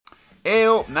Hey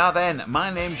up now then,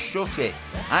 my name's Shutty.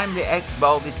 I'm the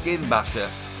ex-Baldy Skin Basher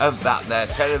of that there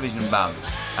television band.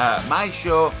 My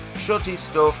show, Shutty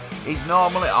Stuff, is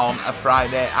normally on a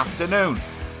Friday afternoon.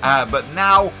 But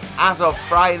now, as of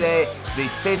Friday, the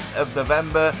 5th of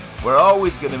November, we're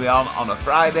always going to be on a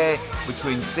Friday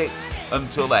between 6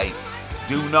 until 8.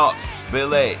 Do not be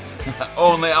late.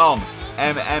 Only on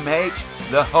MMH,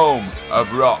 the home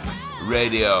of rock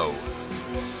radio.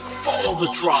 Follow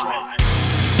the tribe.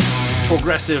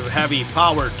 Progressive, heavy,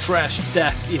 power, trash,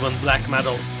 death, even black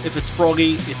metal. If it's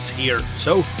proggy, it's here.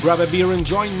 So grab a beer and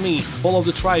join me. Follow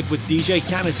the tribe with DJ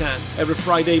Canitan every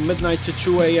Friday midnight to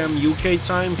 2 a.m. UK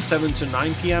time, 7 to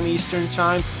 9 p.m. Eastern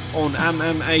time on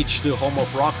MMH, the home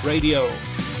of rock radio.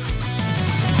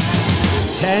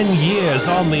 10 years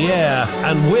on the air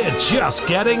and we're just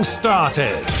getting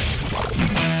started.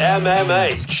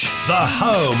 MMH, the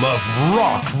home of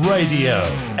rock radio.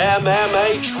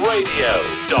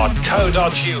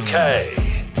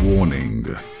 mmhradio.co.uk. Warning.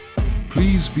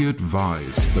 Please be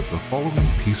advised that the following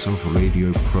piece of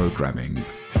radio programming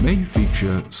may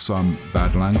feature some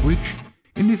bad language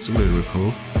in its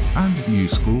lyrical and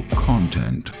musical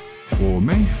content, or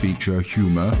may feature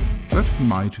humor that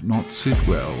might not sit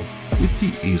well with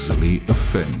the easily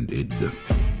offended.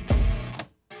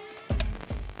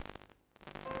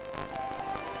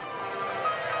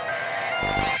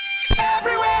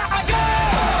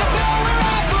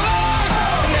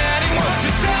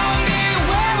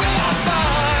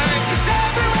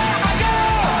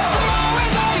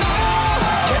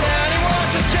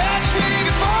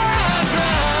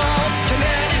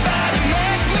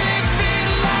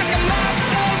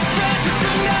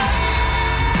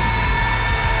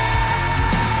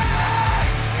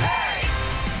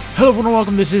 Hello everyone and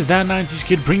welcome, this is that 90s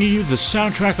Kid bringing you the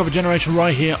soundtrack of a generation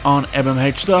right here on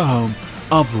MMH, the home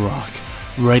of rock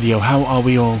radio. How are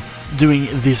we all doing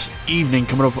this evening?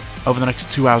 Coming up over the next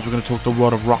 2 hours, we're going to talk the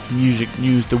world of rock music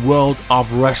news, the world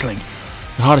of wrestling,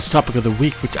 the hottest topic of the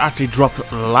week, which actually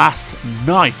dropped last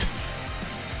night.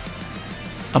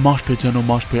 A mosh pit, no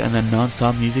mosh pit, and then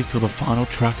non-stop music till the final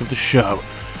track of the show.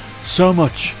 So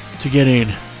much to get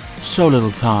in, so little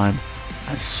time,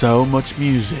 and so much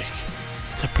music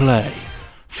to play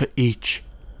for each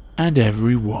and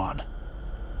every one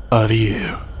of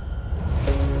you.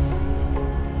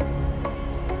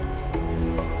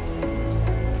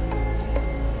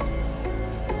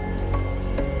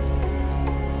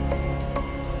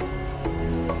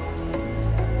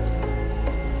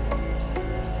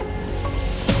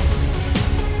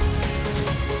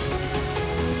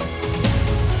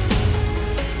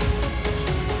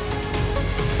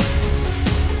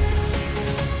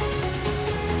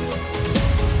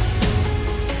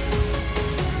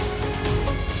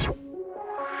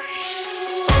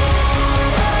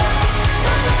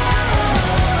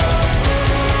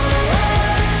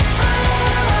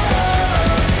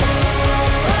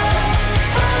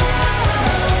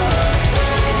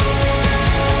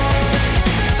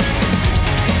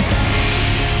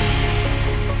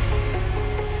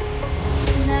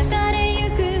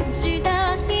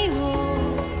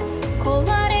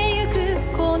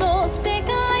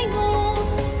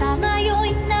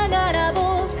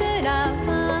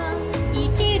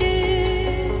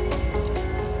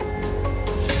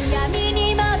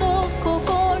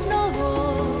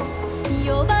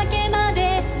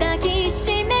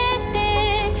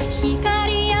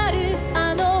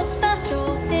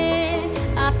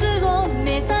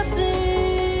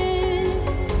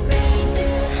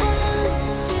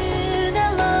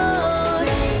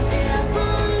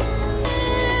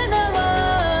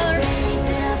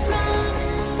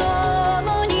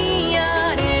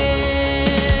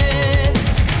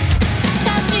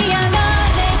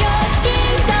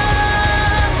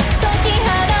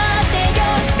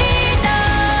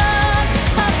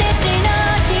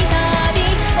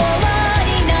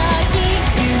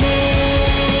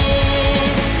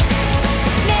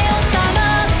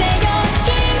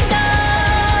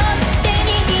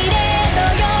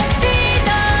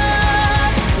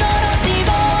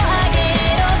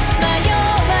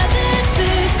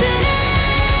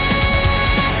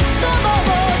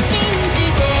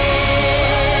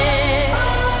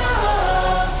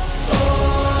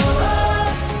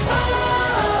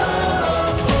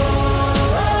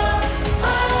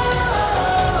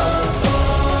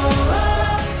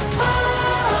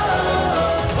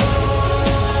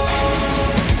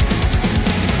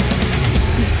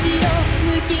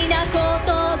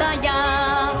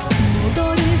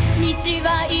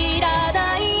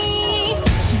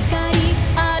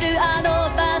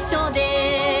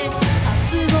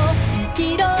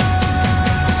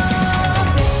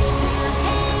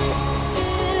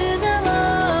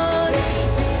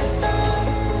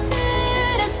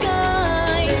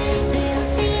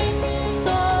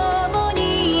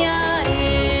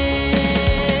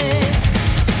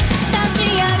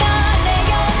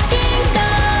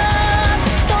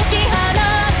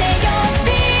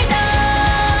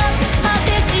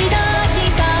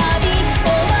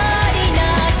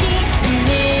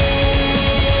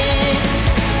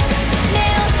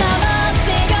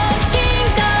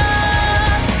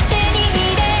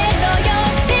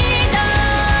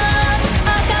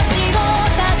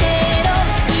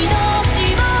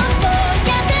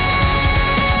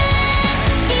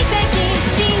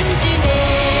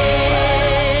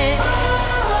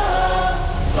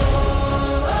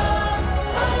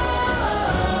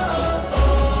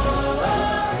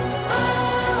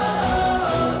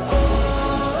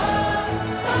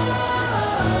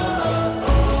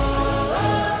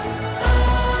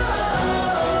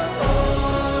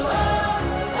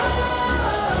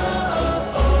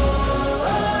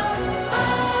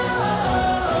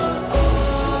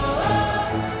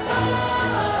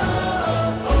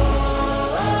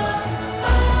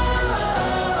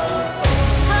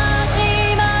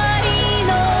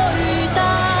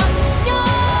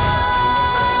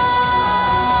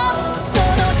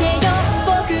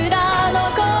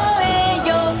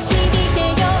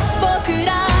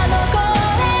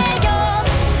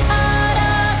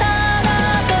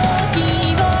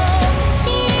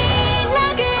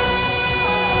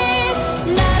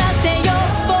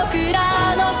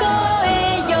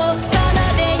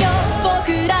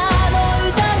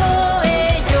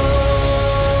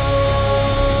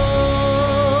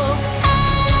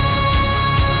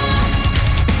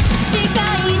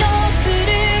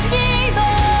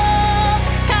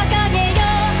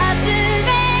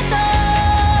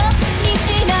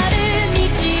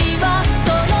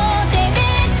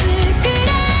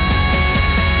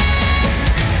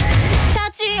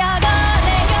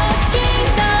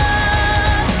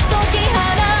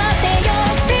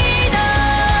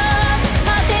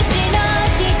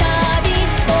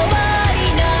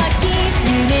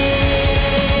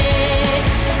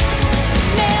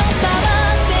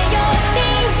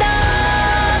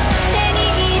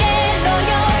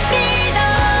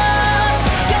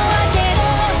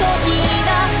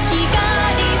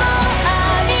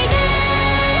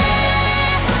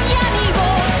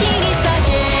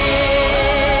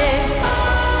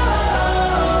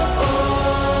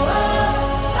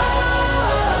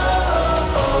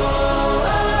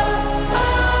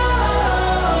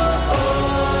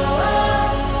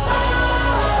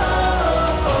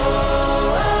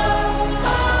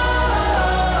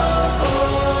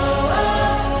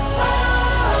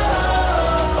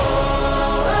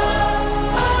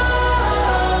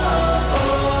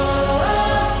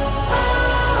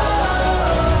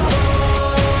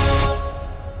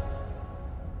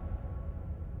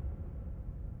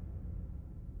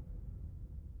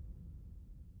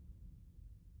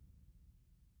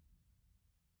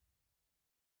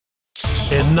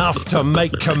 enough to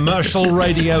make commercial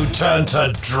radio turn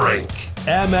to drink.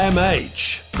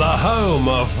 MMH, the home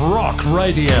of rock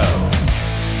radio.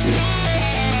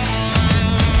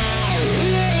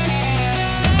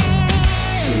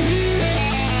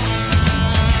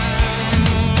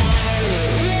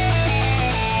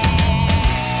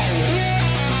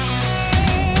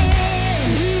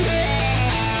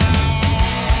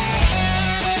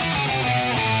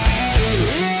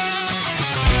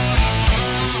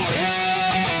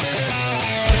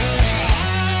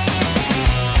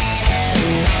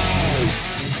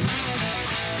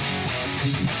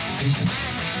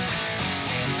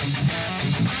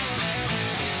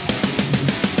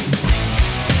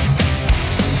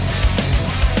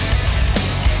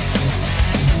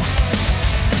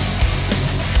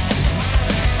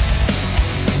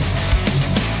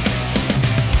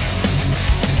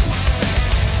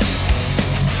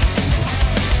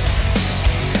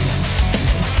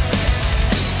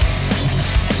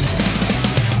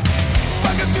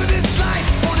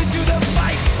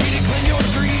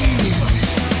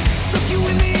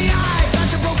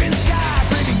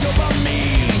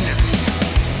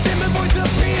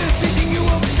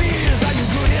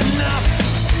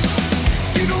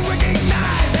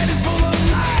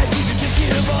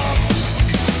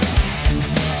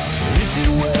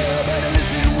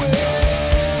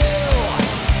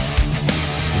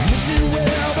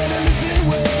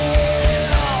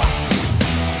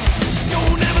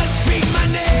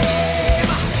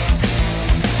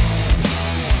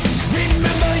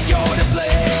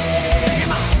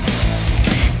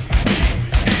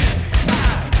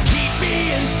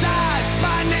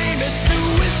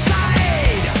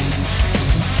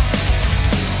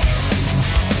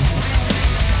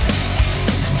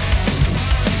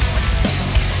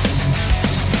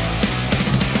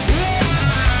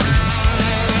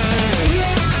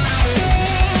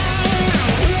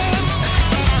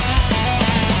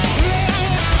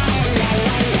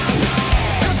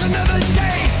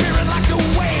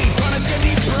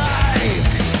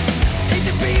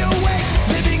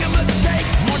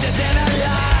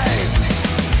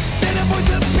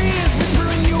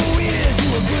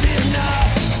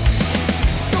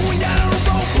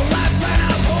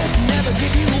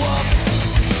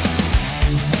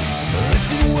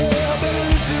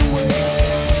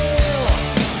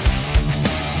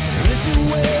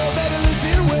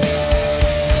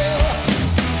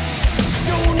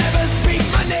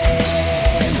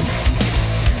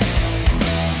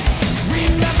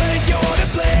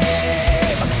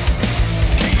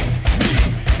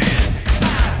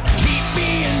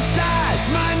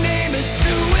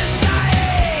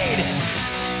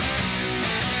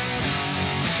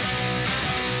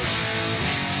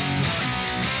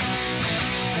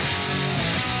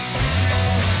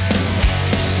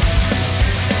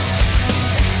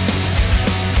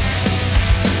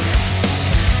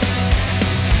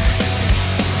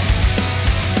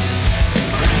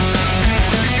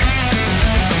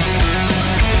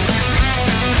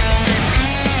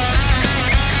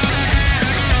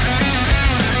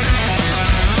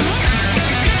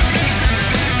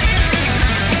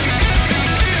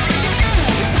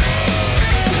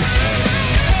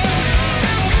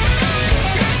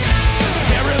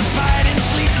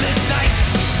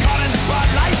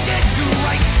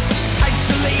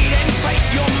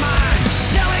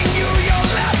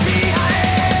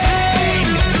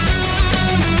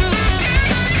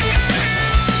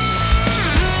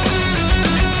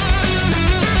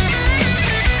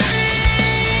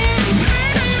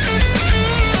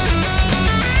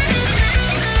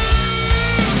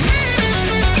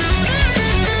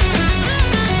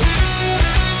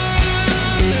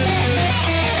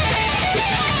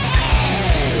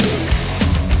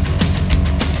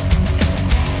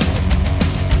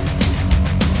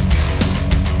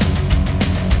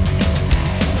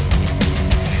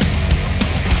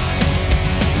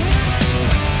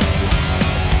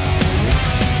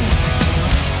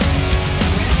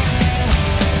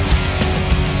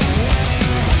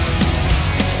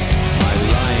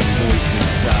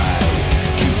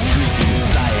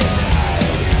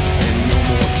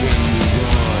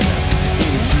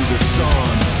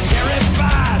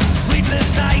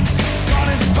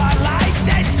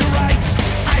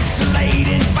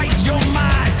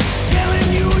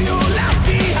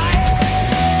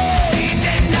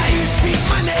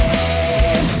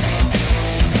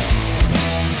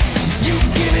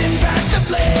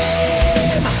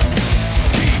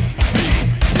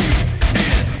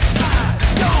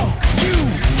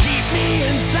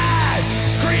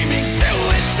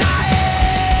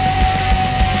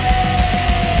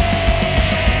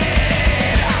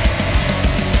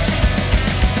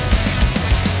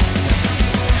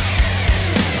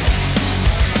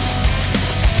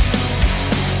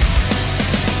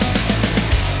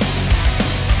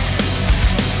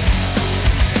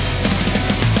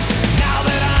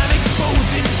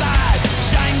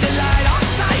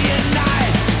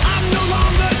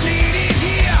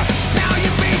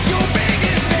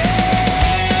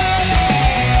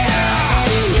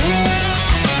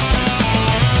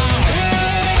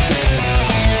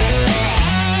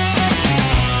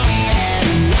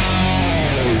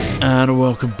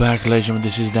 Welcome back, ladies and gentlemen.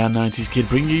 This is that 90s Kid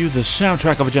bringing you the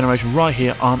soundtrack of a generation right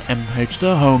here on MH,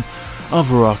 the home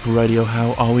of rock radio.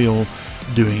 How are we all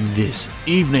doing this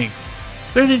evening?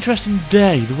 It's been an interesting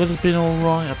day. The weather's been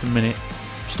alright at the minute.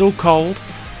 Still cold.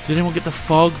 Did anyone get the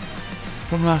fog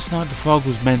from last night? The fog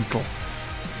was mental.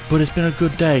 But it's been a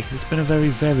good day. It's been a very,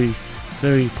 very,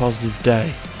 very positive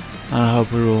day. And I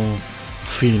hope we're all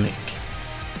feeling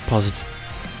positive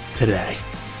today.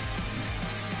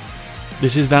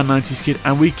 This is that 90s Kid,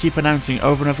 and we keep announcing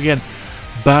over and over again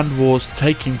Band Wars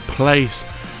taking place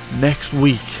next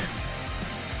week.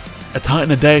 A Titan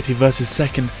of Deity versus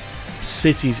Second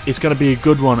Cities. It's going to be a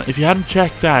good one. If you hadn't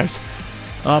checked out,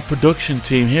 our production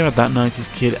team here at That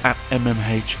 90s Kid at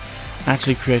MMH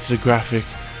actually created a graphic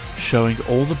showing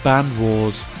all the Band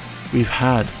Wars we've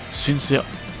had since it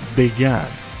began,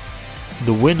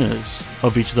 the winners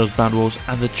of each of those Band Wars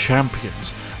and the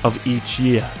champions of each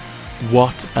year.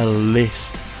 What a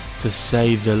list, to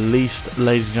say the least,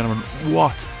 ladies and gentlemen.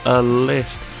 What a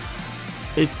list.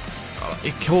 It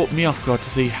caught me off guard to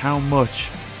see how much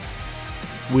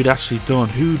we'd actually done.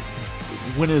 Who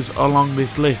winners along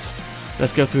this list?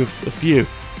 Let's go through a few.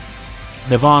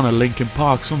 Nirvana, Linkin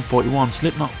Park, Sum 41,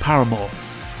 Slipknot, Paramore,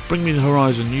 Bring Me the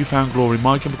Horizon, Newfound Glory,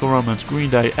 My Chemical Romance,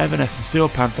 Green Day, Evanescence, Steel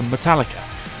Panther, Metallica,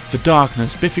 The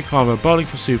Darkness, Biffy Clyro, Bowling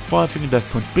for Soup, Five Finger Death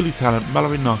Punch, Billy Talent,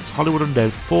 Mallory Knox, Hollywood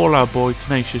Undead, Fall Out Boy,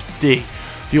 Tenacious D,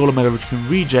 The All American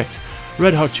Rejects,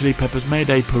 Red Hot Chili Peppers,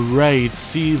 Mayday Parade,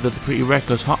 Seether, The Pretty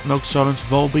Reckless, Hot Milk, Silence,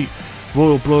 Volbeat,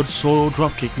 Royal Blood, Soil,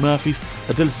 Dropkick Murphys,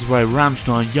 Adillis' Way,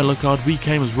 Rammstein, Yellowcard, We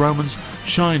Came as Romans,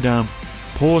 Shinedown,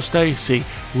 Poor Stacy,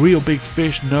 Real Big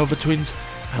Fish, Nova Twins,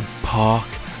 and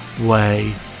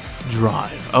Parkway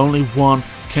Drive. Only one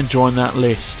can join that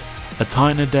list. A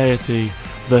Titan of Deity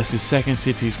versus Second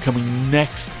Cities coming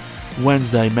next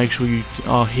Wednesday. Make sure you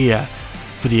are here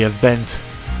for the event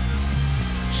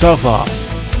so far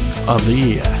of the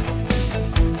year.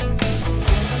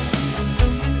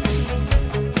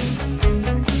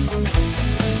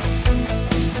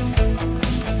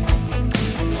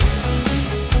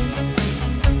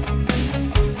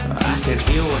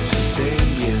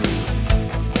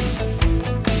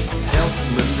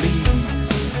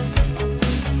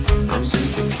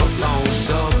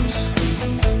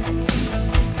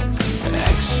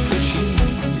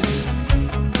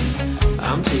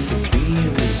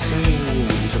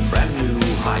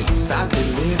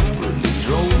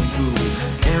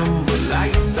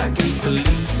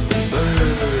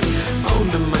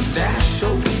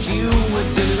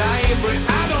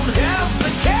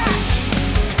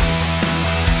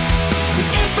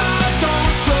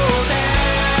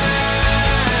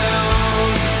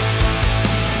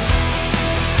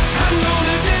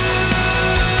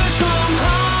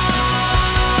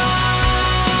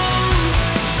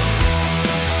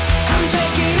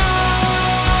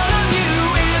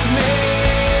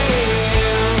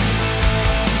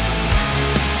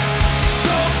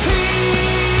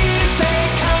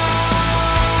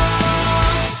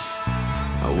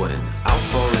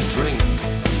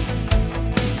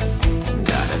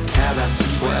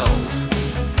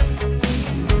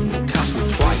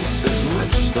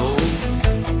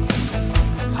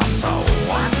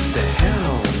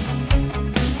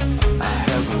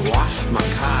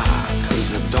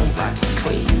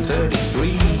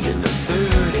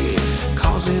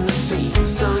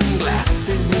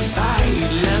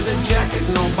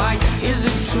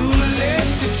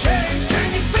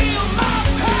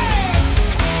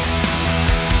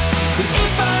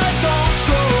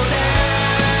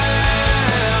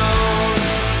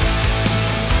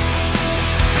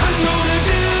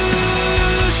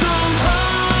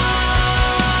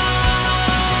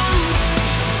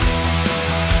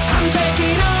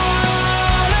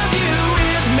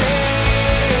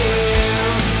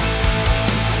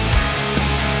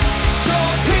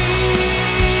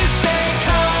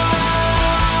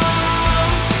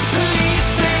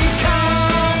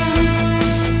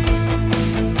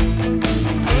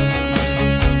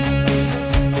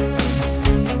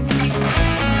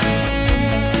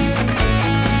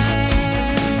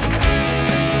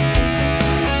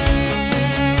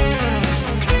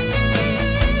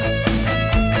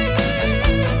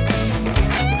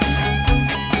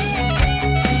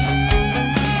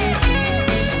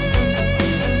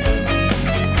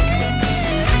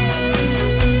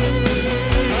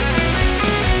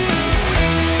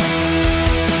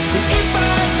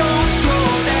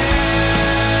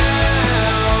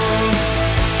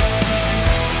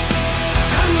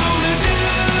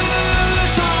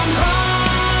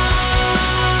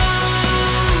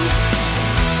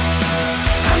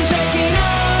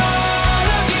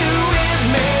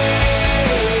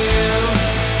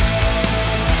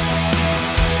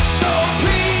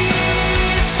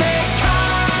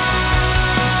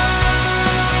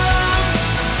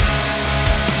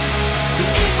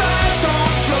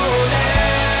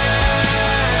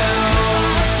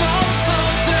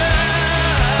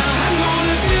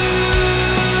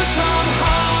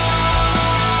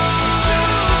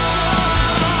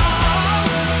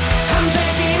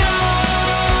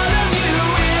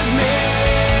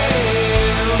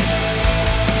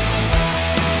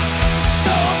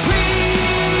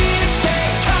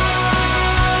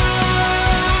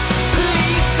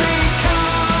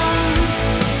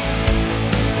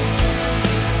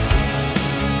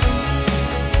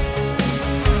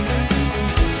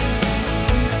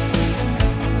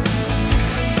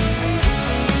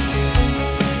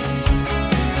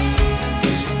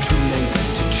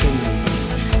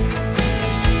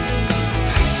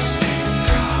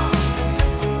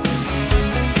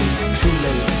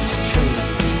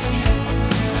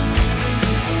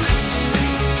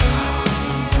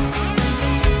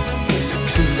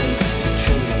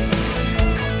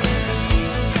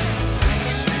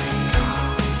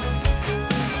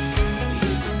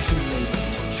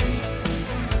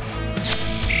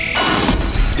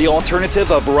 the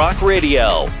alternative of rock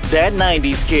radio, That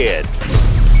 90s Kid.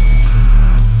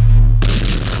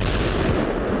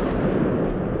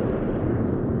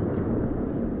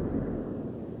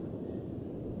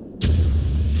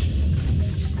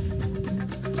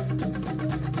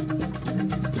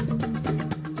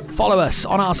 Follow us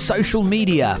on our social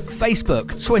media,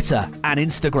 Facebook, Twitter and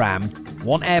Instagram.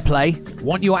 Want airplay?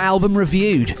 Want your album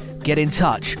reviewed? Get in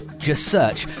touch. Just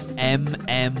search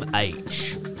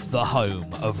MMH, the home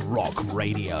of rock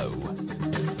radio.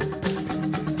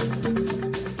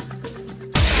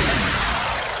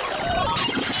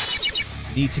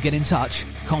 Need to get in touch?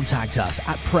 Contact us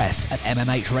at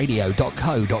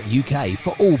press@mmhradio.co.uk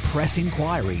for all press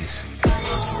inquiries.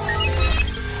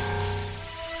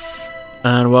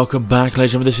 And welcome back,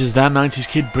 ladies and gentlemen. This is That 90s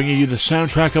Kid bringing you the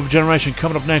soundtrack of a generation.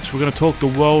 Coming up next, we're going to talk the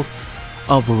world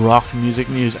of rock music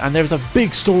news. And there's a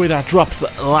big story that dropped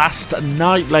last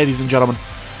night, ladies and gentlemen.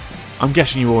 I'm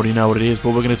guessing you already know what it is, but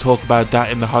we're going to talk about that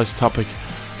in the hottest topic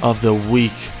of the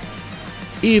week.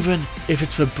 Even if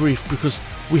it's for brief, because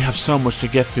we have so much to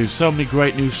get through. So many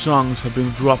great new songs have been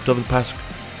dropped over the past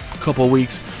couple of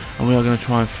weeks, and we are going to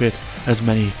try and fit as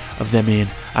many of them in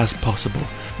as possible.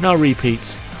 No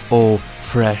repeats or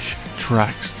fresh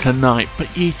tracks tonight for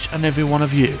each and every one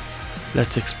of you.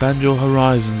 Let's expand your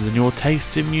horizons and your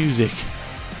taste in music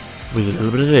with a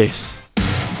little bit of this.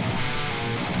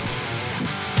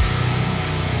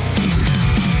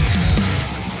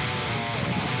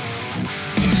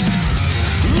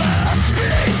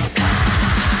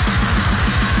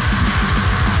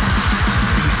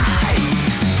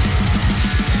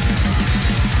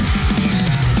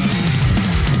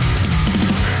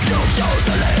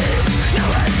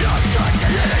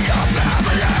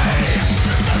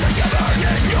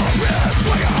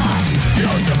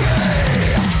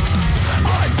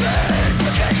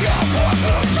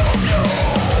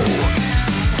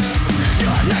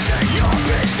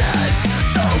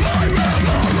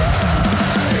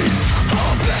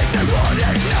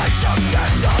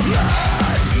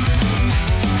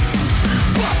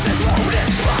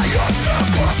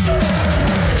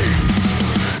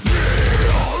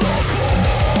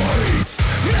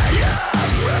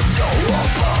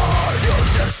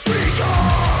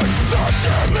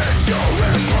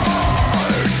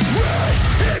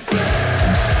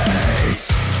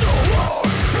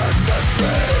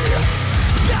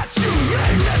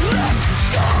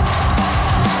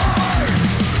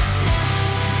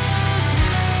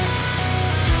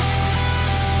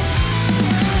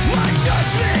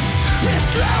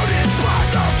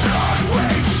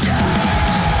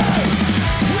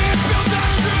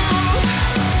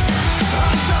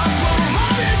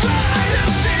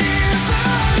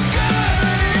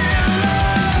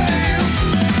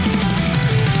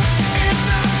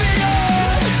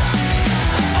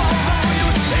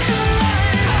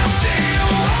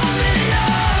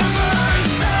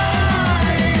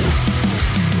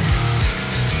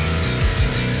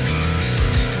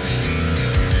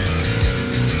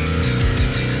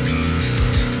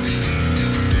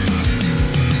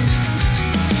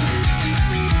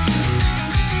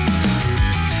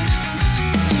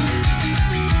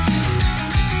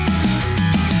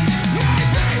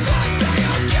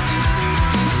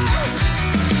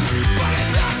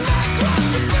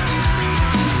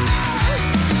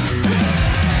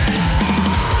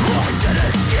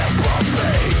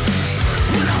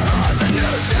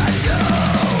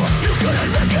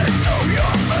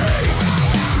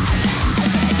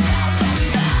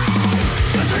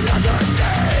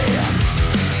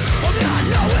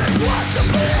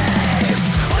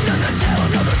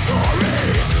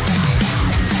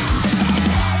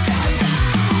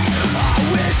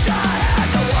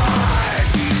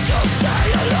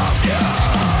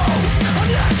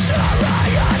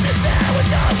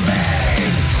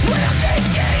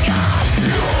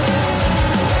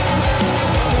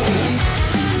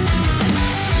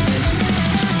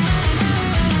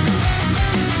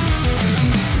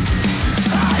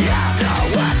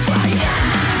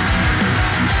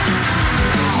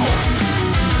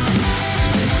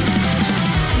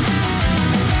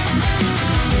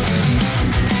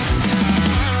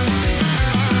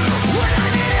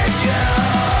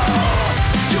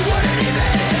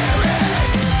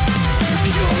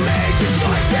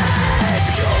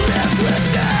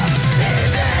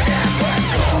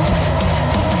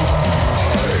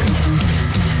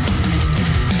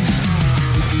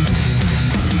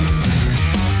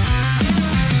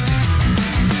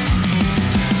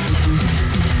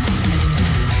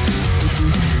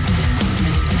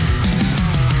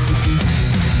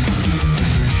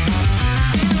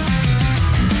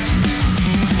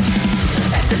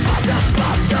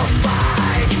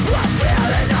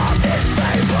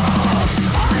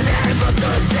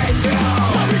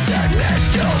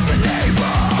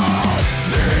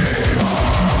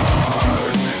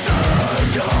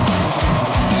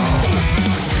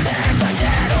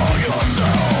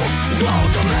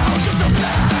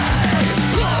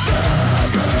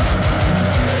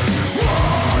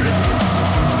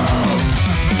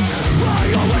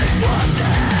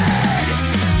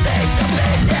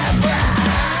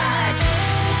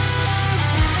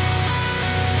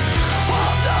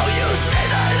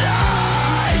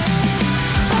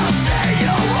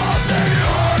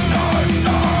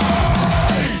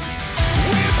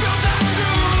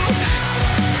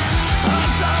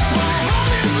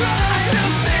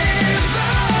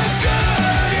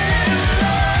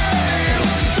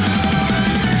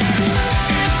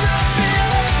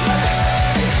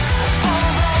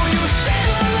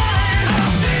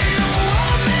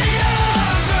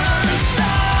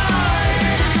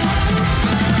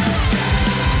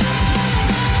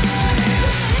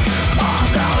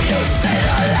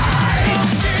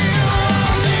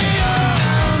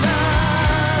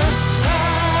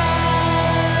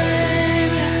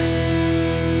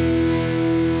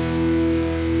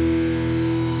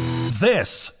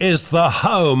 This is the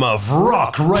home of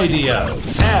rock radio,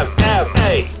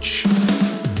 MMH.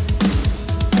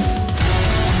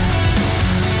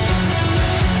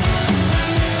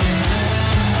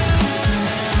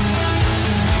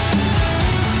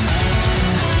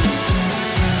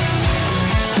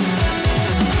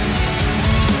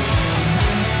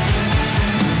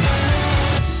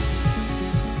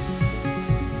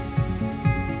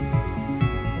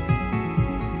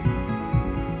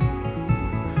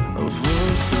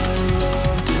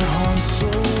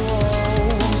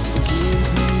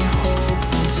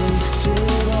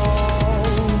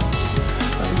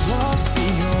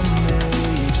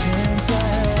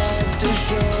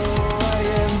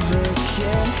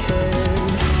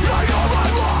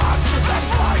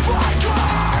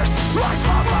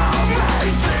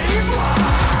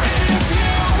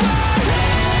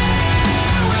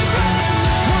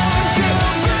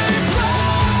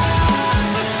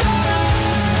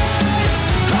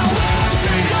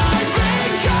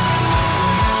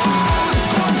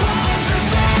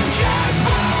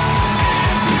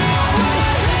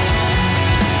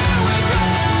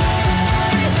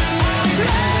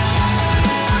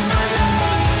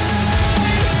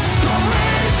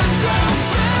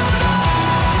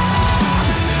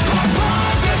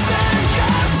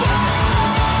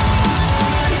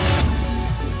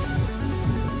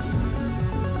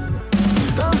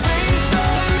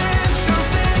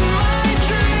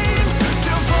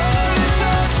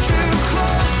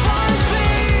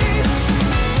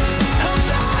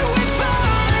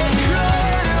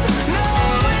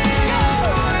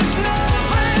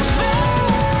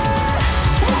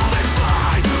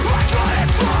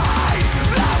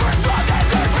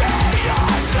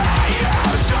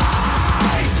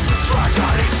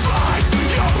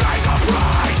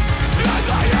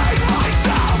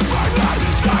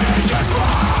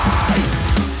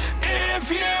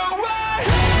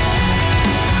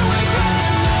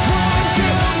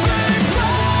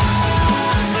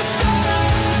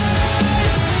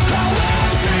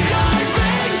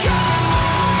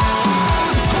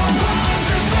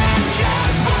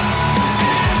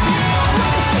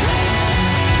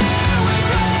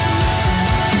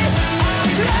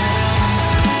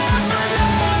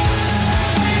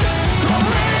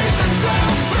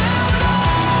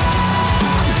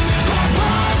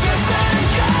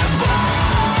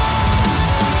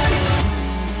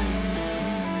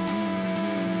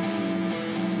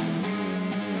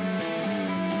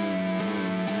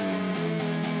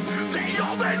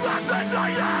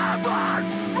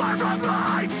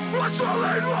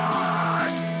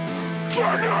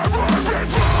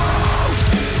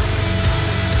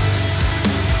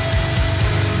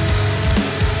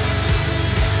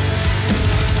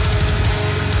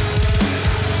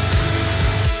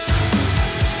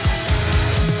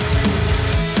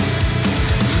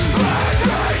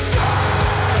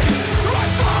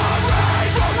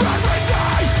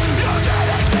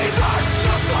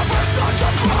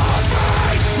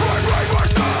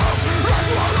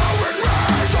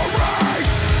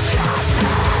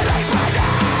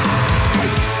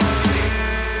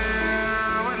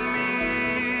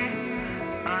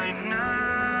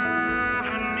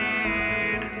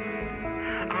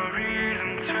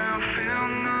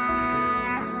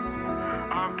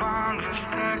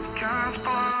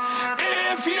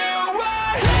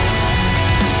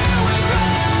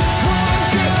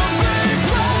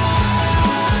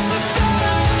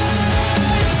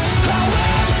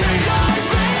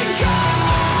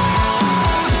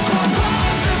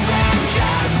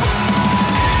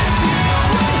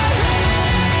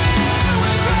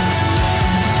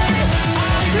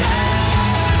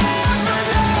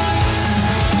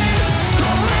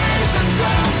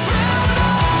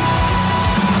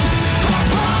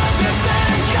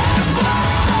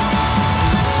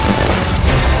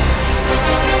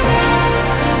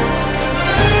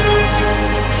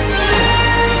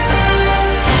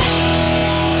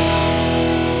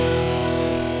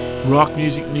 Rock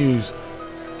music news.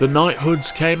 The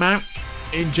Knighthoods came out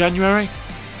in January.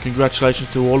 Congratulations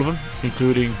to all of them,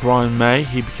 including Brian May.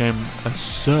 He became a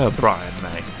Sir Brian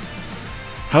May.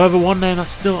 However, one name that's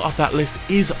still off that list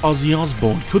is Ozzy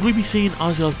Osbourne. Could we be seeing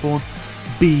Ozzy Osbourne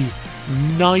be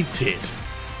knighted?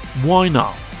 Why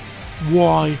not?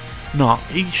 Why not?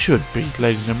 He should be,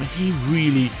 ladies and gentlemen. He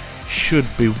really should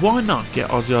be. Why not get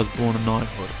Ozzy Osbourne a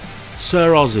knighthood?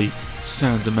 Sir Ozzy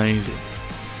sounds amazing.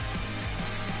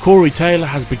 Corey Taylor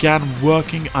has begun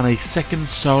working on a second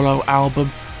solo album.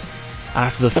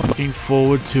 After looking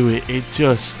forward to it,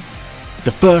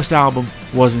 the first album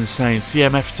was insane.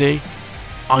 CMFT,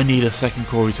 I need a second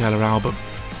Corey Taylor album.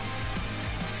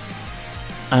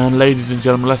 And ladies and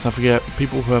gentlemen, let's not forget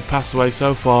people who have passed away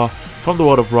so far from the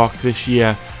world of rock this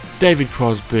year. David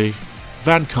Crosby,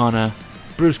 Van Connor,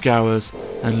 Bruce Gowers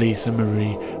and Lisa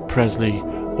Marie Presley,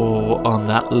 all on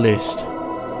that list.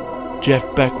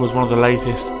 Jeff Beck was one of the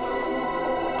latest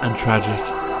and tragic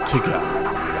to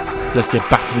go. Let's get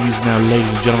back to the music now,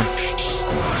 ladies and gentlemen.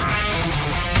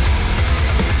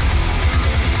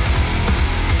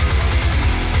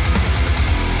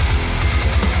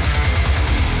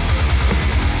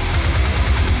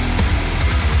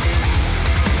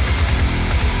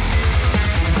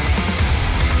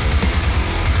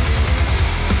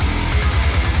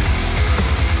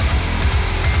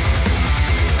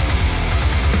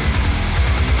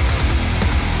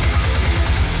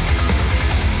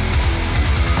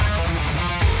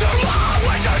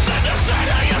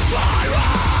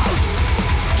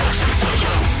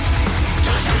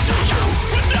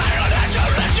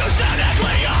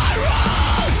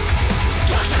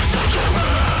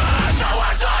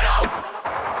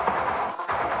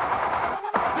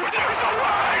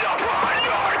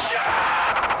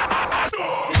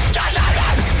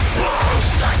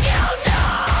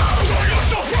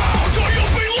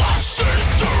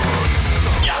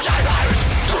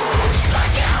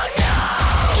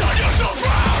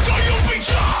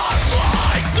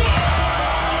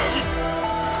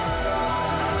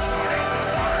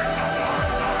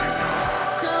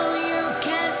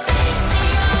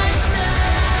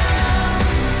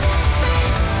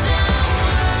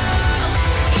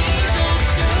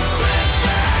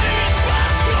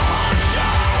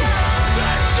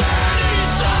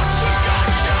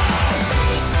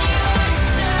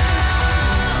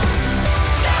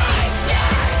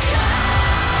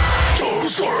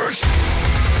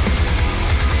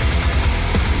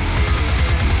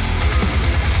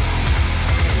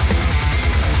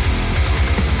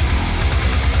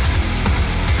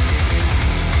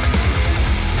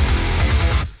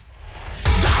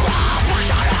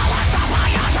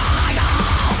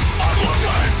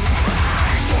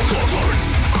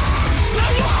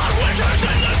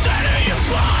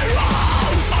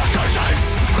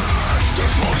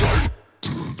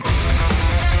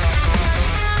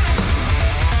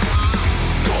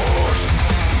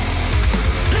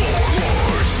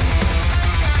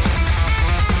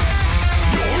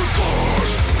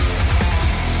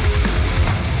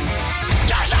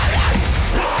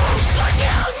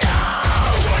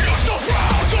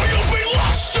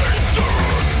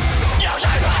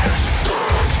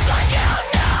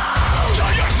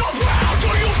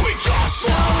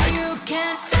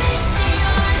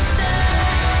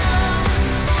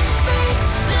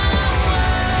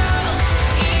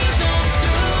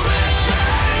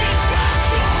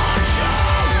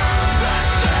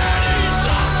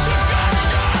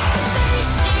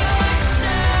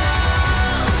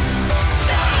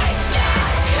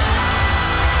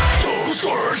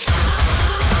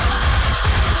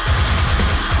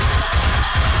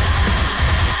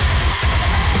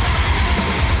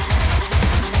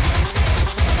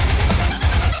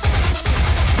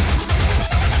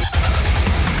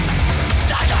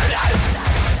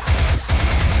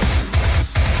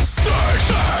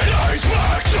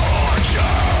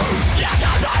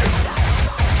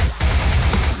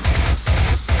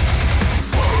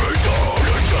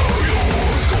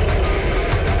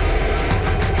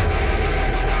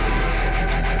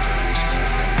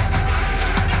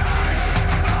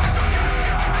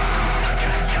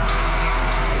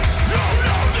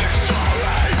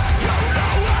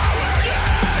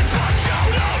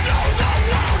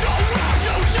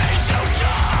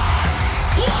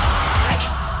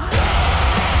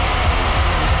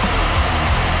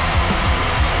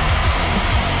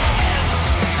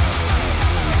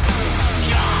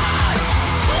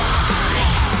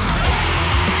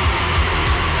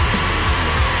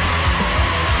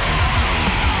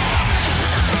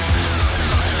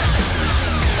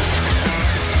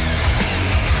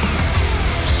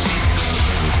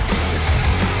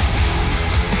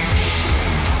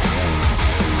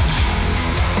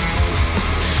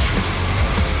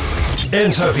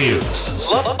 Interviews,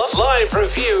 live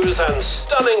reviews and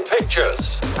stunning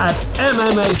pictures at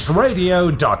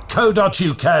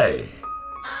mmhradio.co.uk.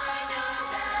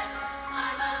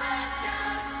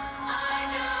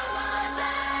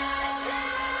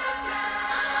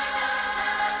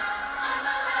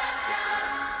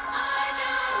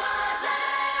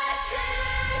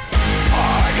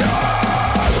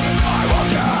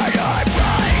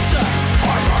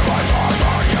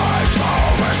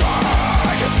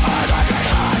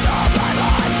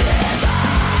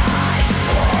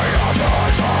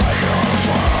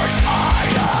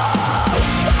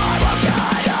 I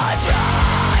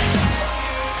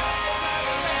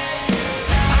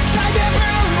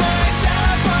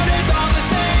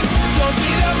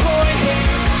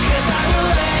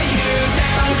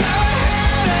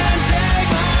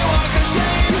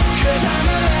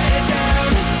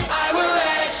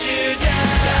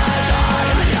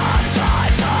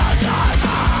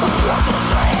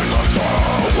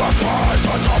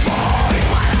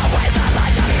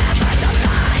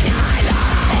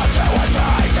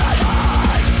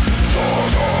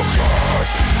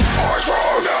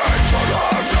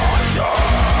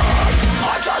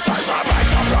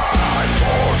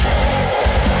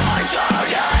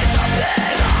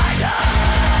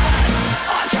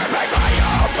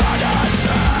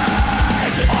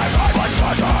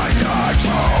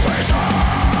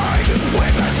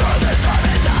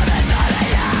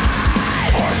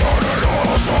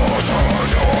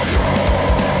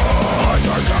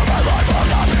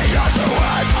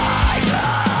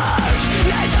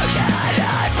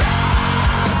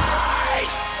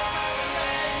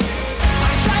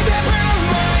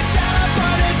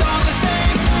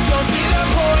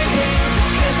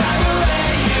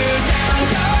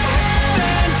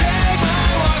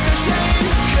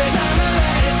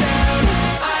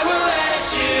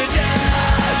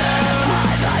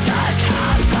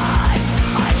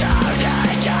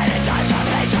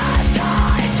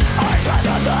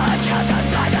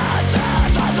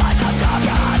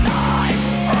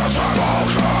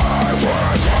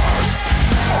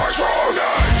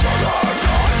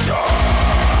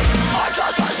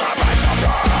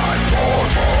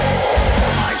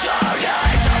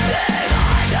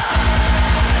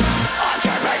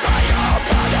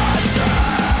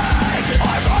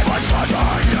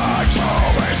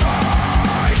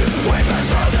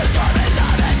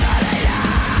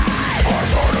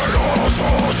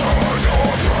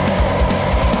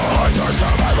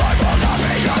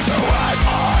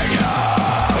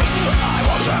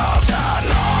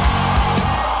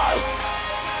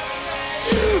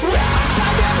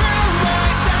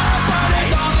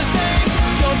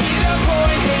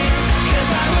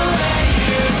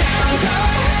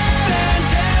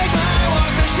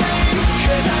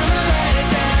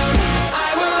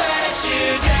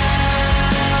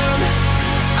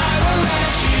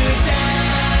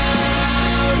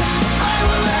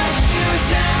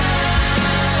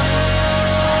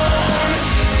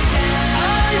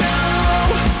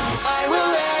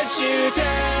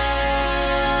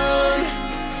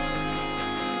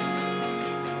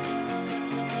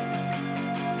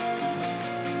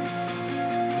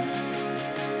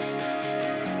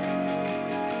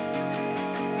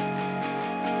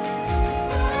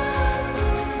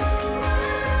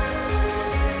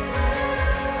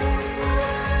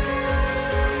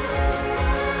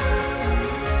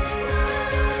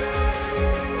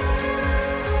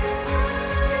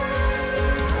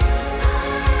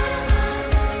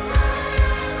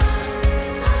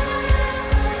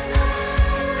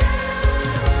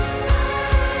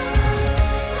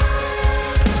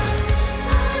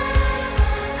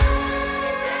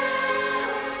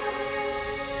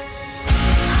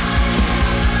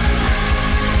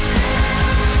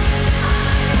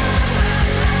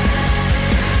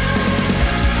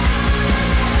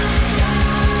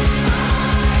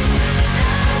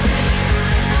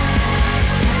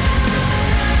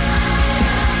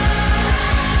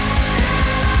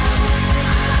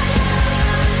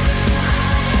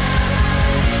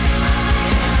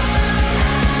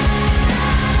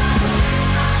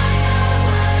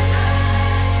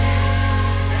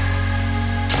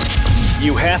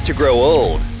You have to grow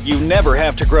old. You never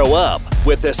have to grow up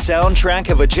with the soundtrack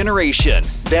of a generation,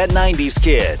 That 90s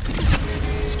Kid.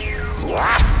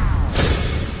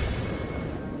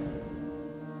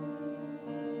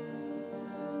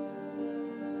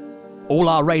 All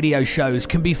our radio shows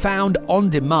can be found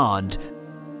on demand.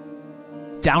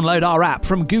 Download our app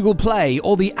from Google Play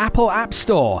or the Apple App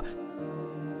Store.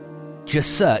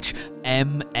 Just search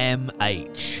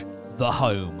MMH, the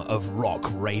home of rock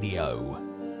radio.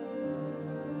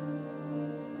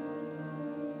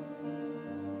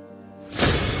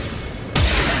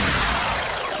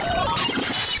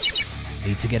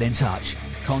 Need to get in touch?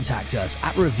 Contact us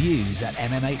at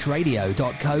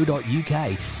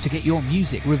reviews@mmhradio.co.uk to get your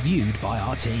music reviewed by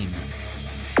our team.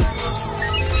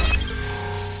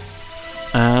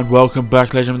 And welcome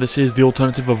back, ladies and gentlemen. This is the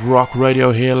alternative of rock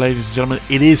radio here, ladies and gentlemen.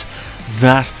 It is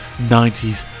That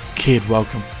 90s Kid.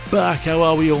 Welcome back. How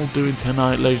are we all doing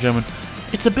tonight, ladies and gentlemen?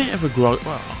 It's a bit of a grog.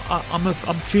 Well,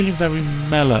 I'm feeling very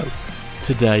mellow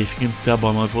today, if you can tell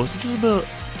by my voice. I'm just a bit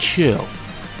chill.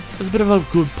 There's a bit of a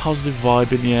good positive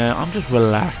vibe in the air. I'm just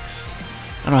relaxed,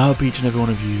 and I hope each and every one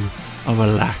of you are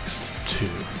relaxed too.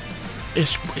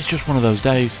 It's just one of those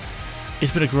days.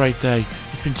 It's been a great day.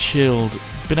 It's been chilled,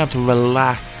 been able to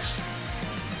relax.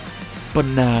 But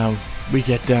now we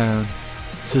get down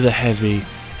to the heavy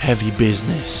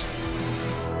business.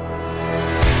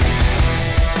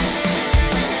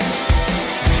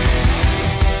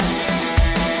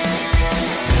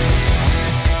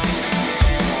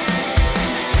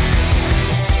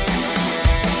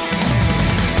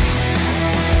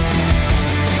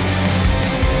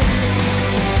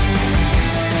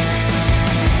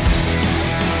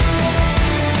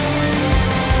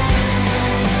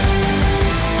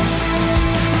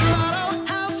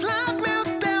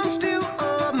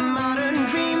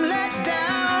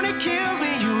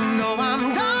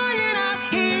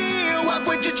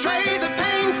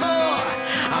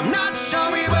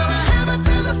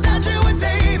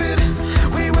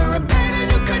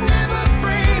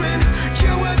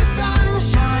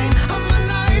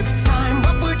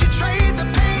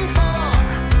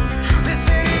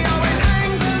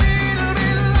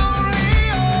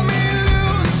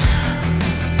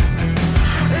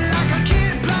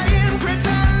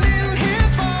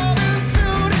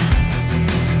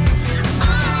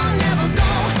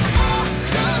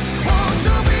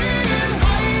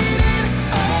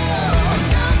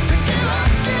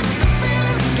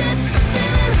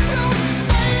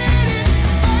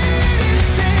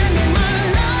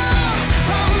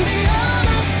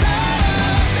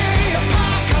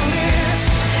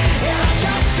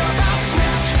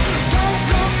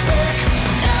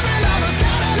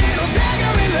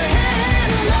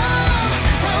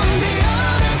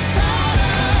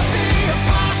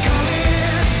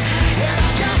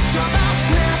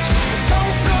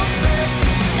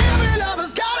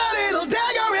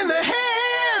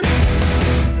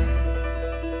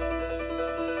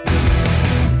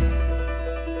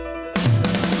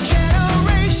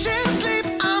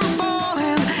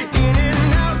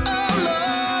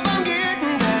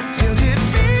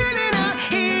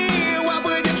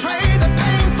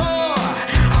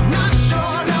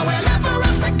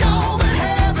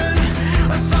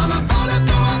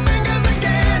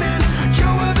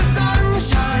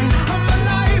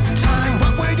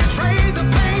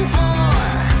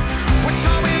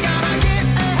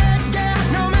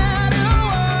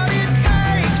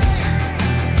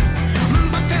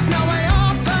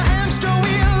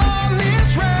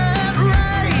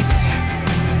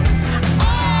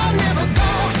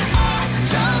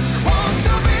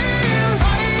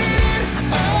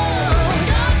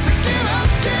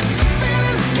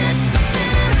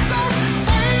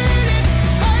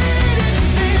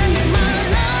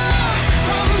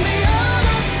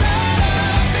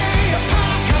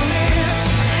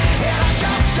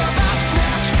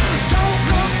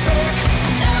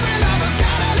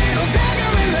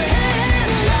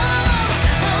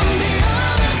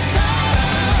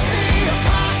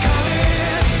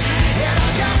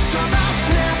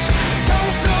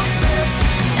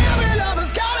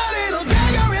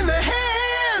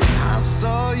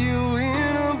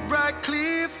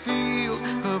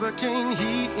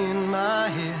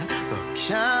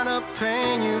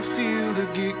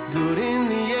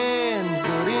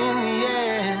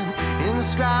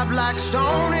 Inscribed like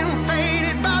stone and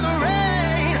faded by the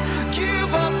rain.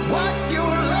 Give up what you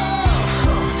love.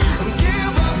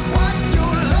 Give up what you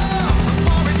love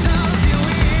before it does you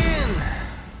in.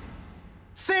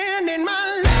 Sending my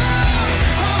love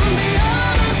from the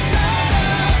other side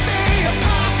of the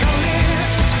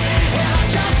apocalypse. And I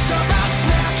just about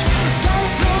snapped.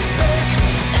 Don't look back.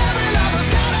 Every lover's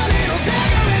got a little day.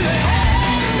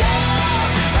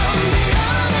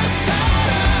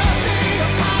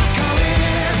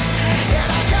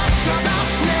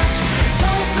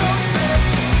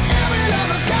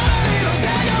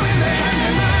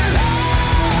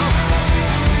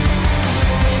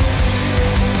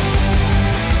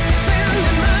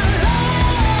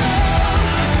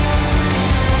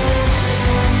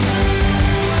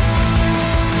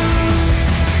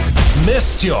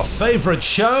 Missed your favorite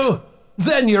show?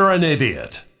 Then you're an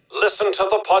idiot. Listen to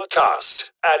the podcast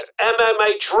at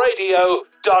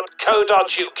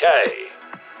mmhradio.co.uk.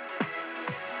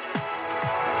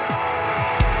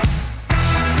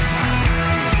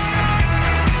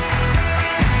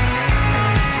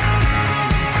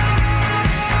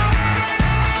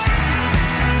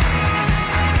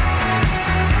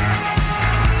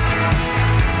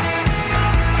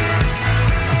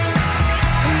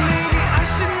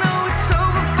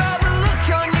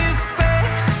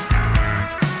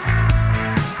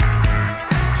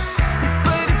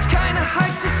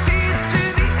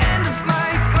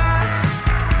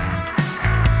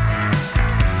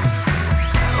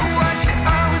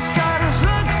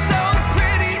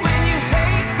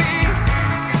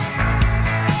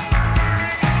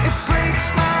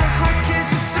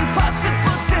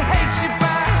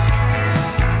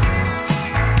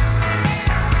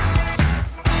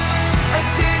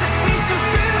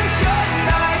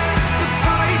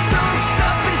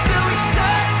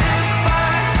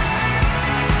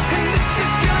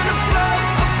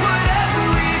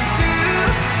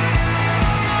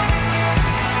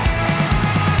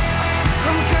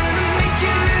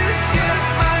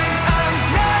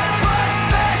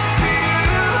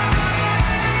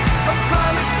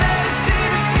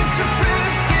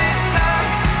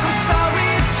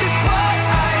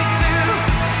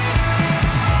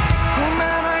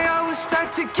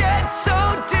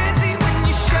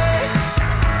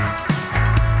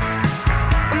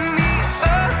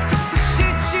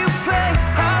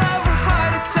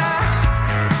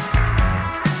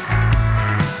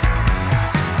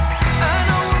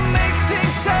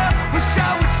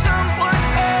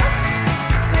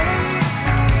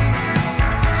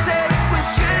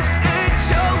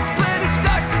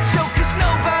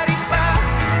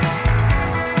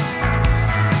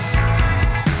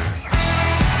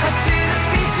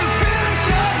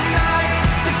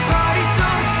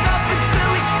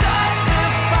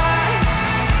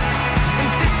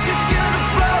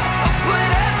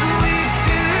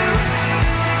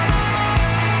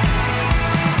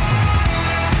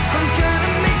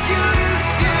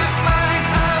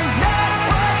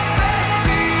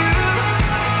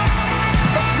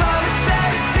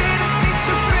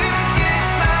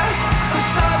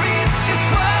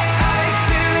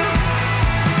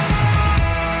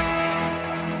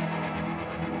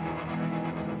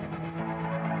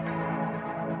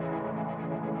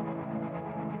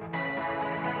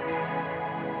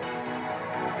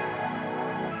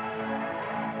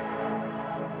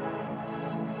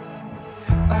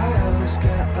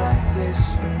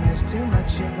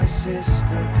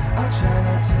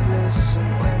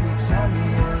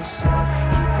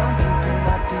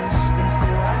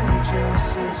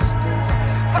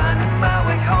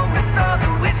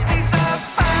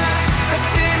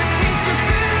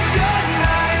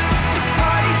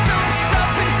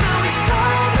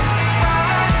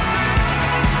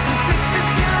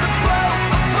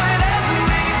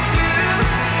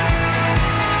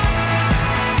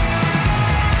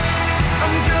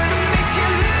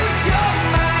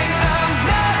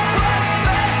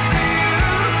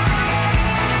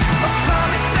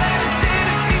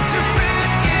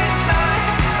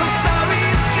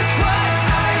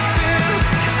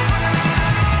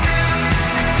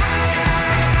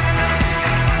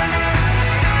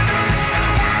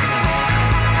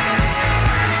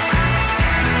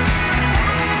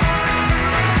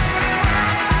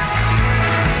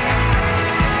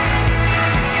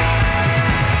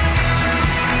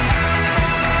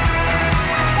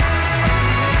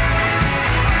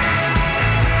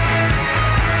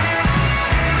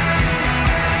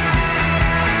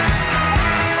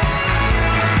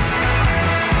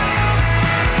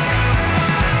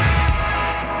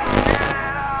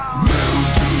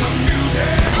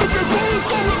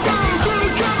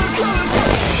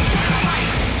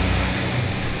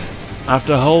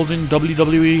 After holding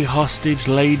WWE hostage,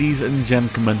 ladies and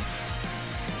gentlemen,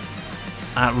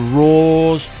 at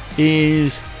Raw's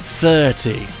is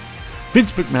 30,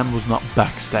 Vince McMahon was not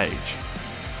backstage.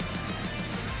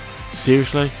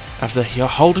 Seriously, after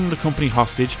holding the company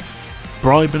hostage,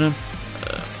 bribing them,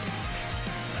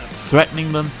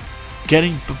 threatening them,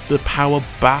 getting the power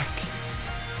back,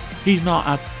 he's not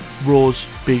at Raw's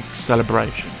big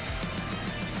celebration.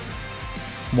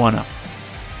 Why not?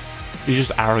 He's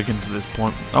just arrogant at this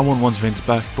point. No one wants Vince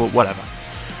back, but whatever.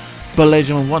 But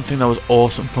ladies and gentlemen, one thing that was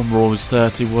awesome from Raw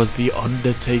 30 was The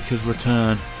Undertaker's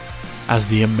return as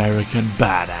the American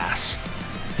Badass.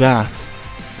 That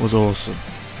was awesome.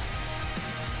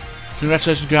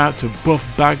 Congratulations go out to Buff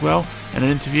Bagwell. In an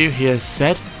interview, he has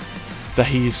said that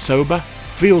he is sober,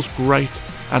 feels great,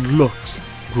 and looks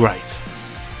great.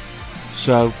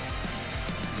 So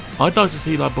I'd like to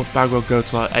see like Buff Bagwell go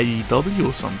to like AEW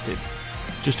or something.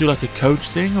 Just do like a coach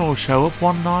thing or show up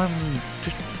one night and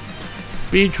just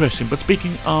be interesting. But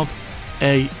speaking of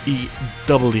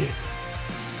AEW,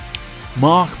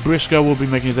 Mark Briscoe will be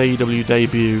making his AEW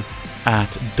debut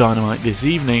at Dynamite this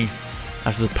evening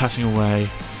after the passing away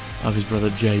of his brother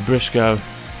Jay Briscoe.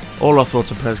 All our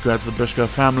thoughts and prayers go out to the Briscoe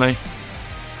family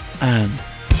and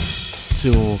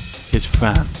to all his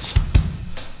fans.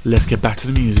 Let's get back to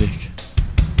the music.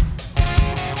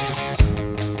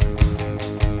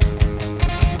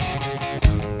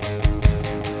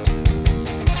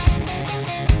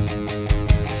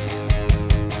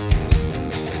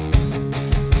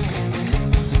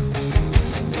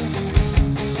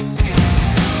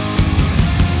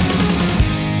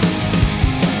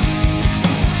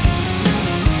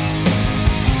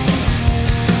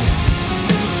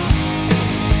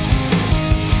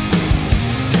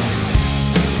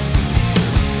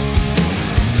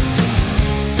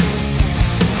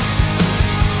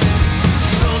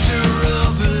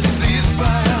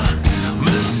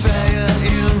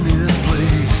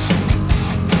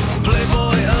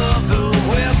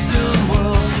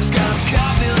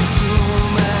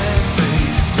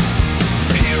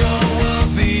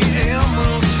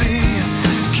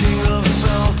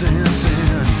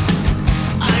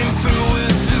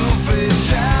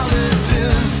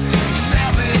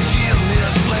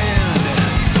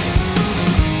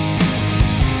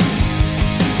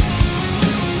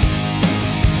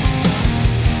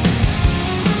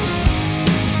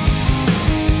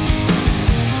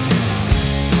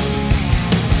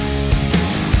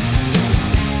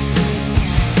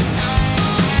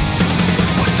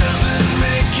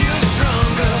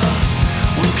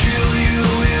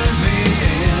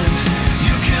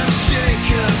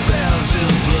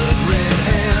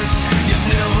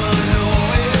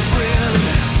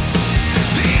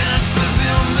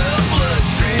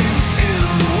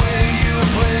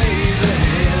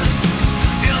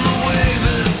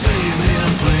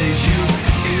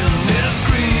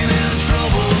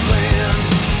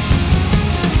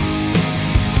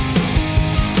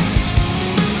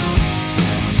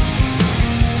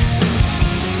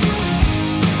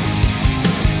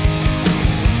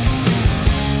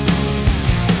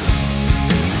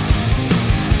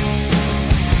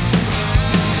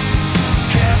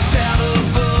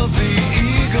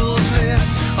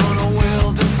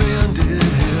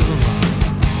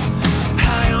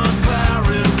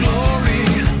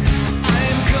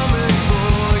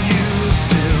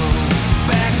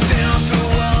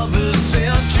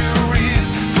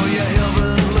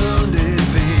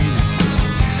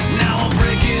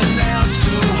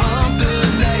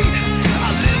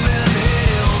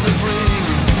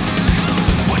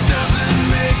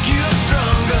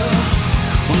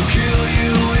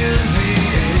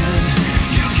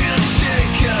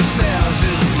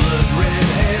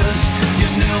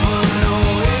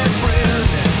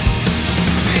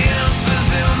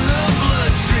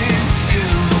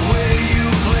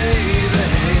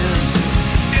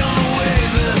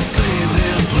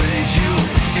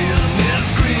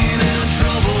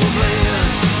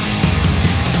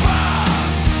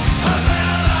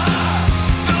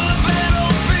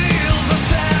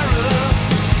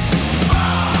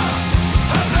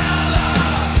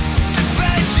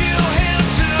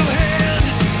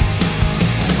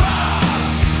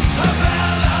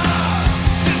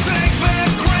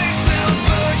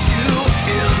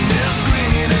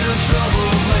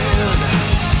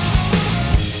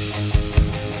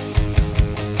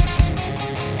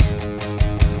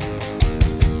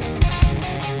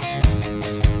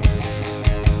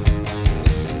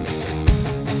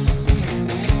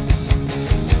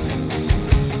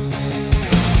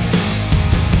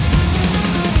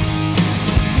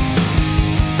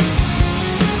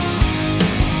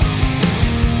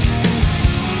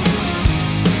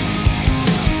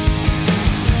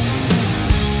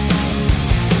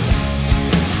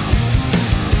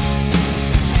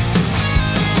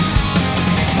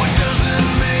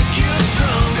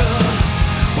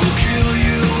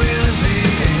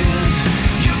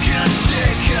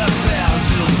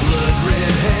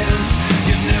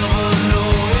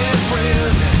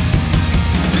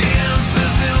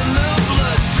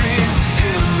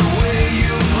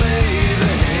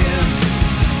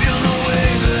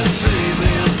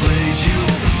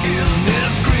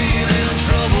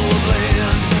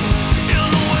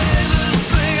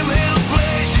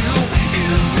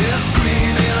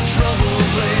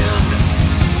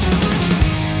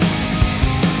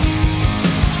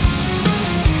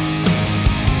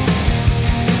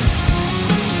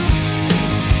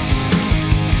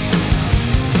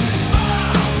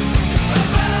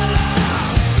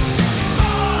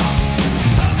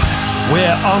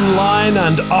 We're online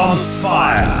and on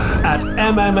fire at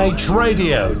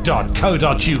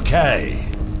mmhradio.co.uk.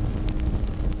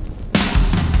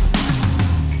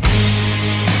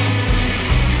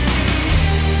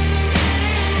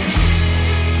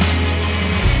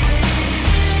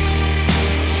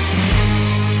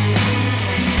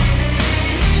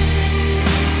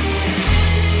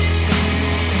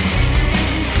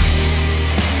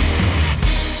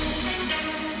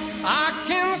 I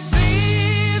can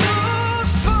see those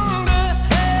thunder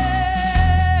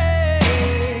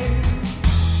haze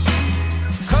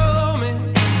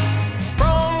coming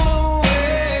from the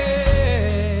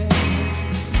west.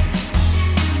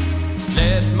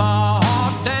 Let my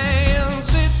heart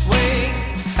dance its way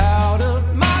out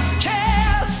of my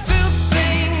cast to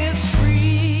sing its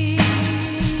freedom.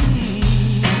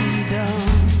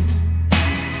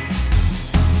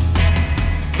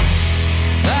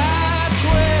 That's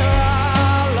where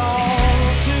I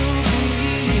long to be,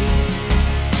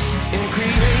 in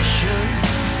creation,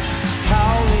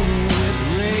 howling with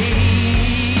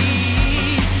rage,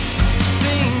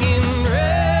 singing rapture,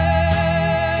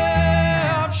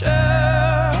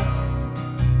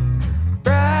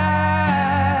 rapture.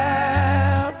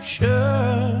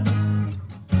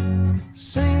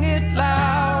 Sing it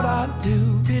loud, I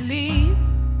do believe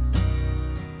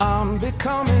I'm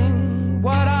becoming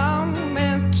what I'm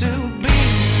meant to be.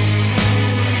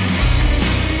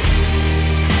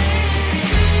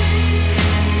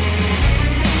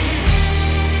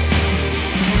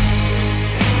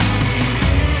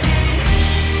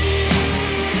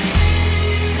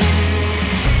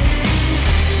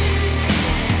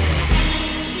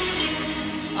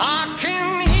 I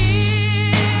can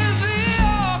hear the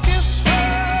orchestra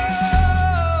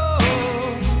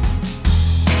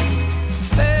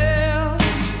fell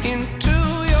into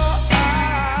your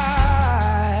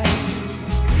eyes.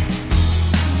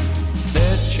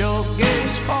 Let your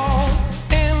gaze fall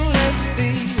and let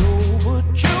the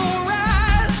overture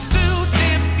rise to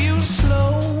dip you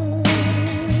slowly.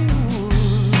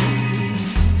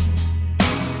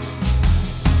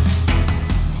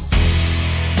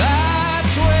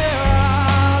 That's where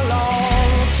I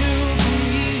long to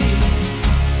be,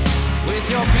 with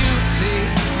your beauty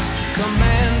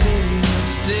commanding the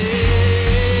stage,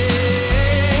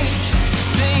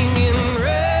 singing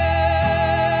rapture,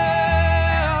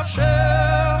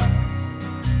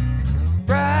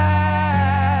 rapture.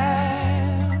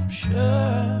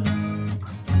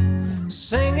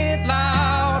 Sing it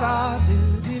loud, I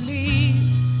do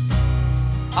believe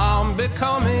I'm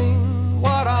becoming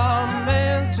what I'm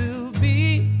meant to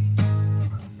be.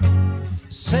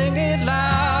 Sing it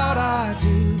loud, I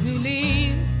do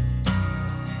believe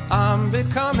I'm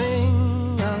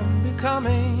becoming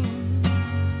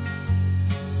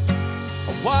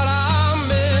what I'm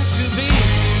meant to be.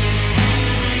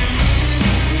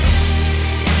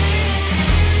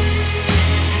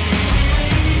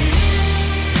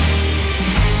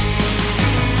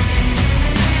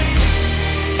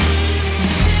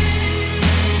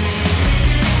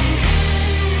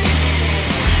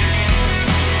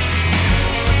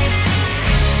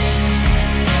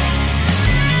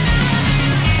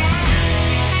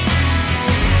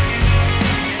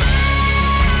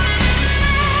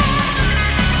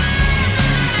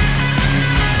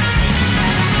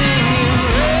 Singing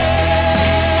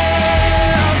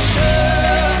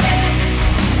rapture,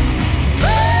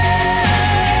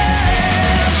 rapture.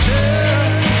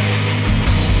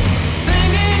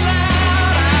 Sing it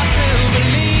loud, I do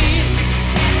believe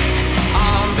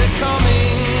I'm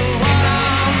becoming what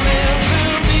I'm meant to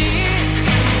be.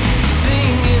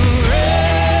 Singing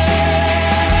rapture,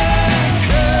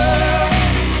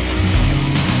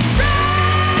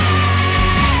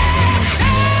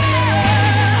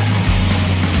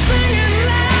 singing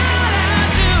loud, I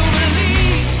do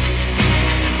believe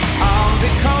I'm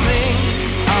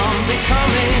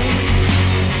becoming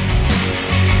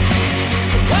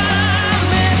what I'm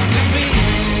meant to be.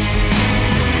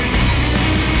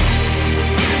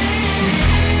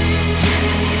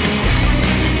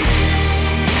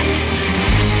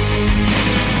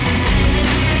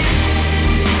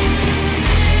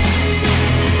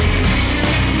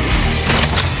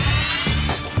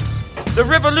 The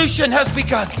revolution has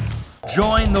begun.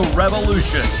 Join the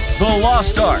revolution, The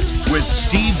Lost Art with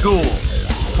Steve Gould.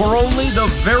 For only the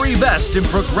very best in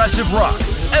progressive rock,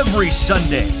 every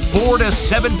Sunday, 4 to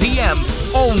 7 p.m.,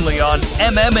 only on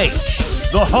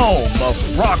MMH, the home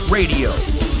of rock radio.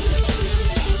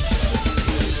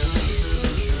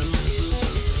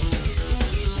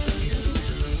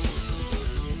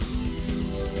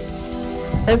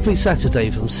 Every Saturday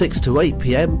from 6 to 8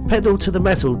 p.m, Pedal to the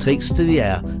Metal takes to the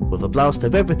air with a blast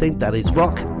of everything that is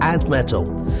rock and metal.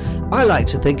 I like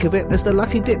to think of it as the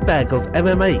lucky dip bag of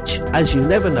MMH, as you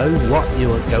never know what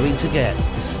you are going to get.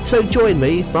 So join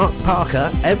me, Mark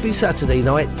Parker, every Saturday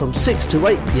night from 6 to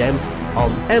 8 p.m.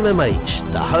 on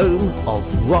MMH, the home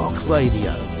of rock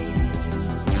radio.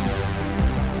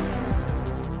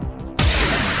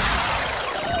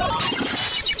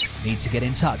 Need to get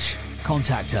in touch?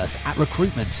 Contact us at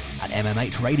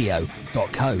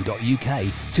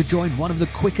recruitment@mmhradio.co.uk to join one of the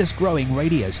quickest growing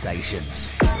radio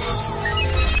stations.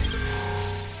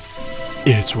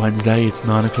 It's Wednesday, it's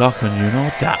 9 o'clock, and you know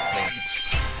what that means.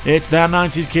 It's that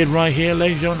 90s kid right here,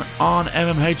 ladies and gentlemen, on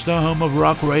MMH, the home of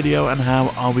rock radio. And how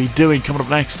are we doing? Coming up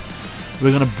next,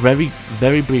 we're going to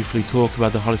very briefly talk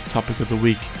about the hottest topic of the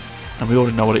week. And we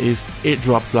already know what it is. It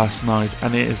dropped last night,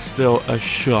 and it is still a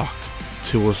shock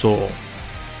to us all.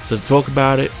 So to talk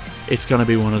about it, it's going to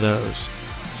be one of those.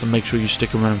 So make sure you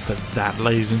stick around for that,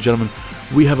 ladies and gentlemen.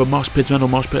 We have a mosh pit, mental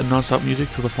mosh pit, and non-stop music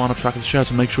till the final track of the show,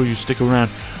 so make sure you stick around.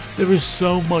 There is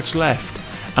so much left,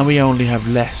 and we only have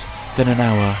less than an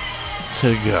hour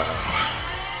to go.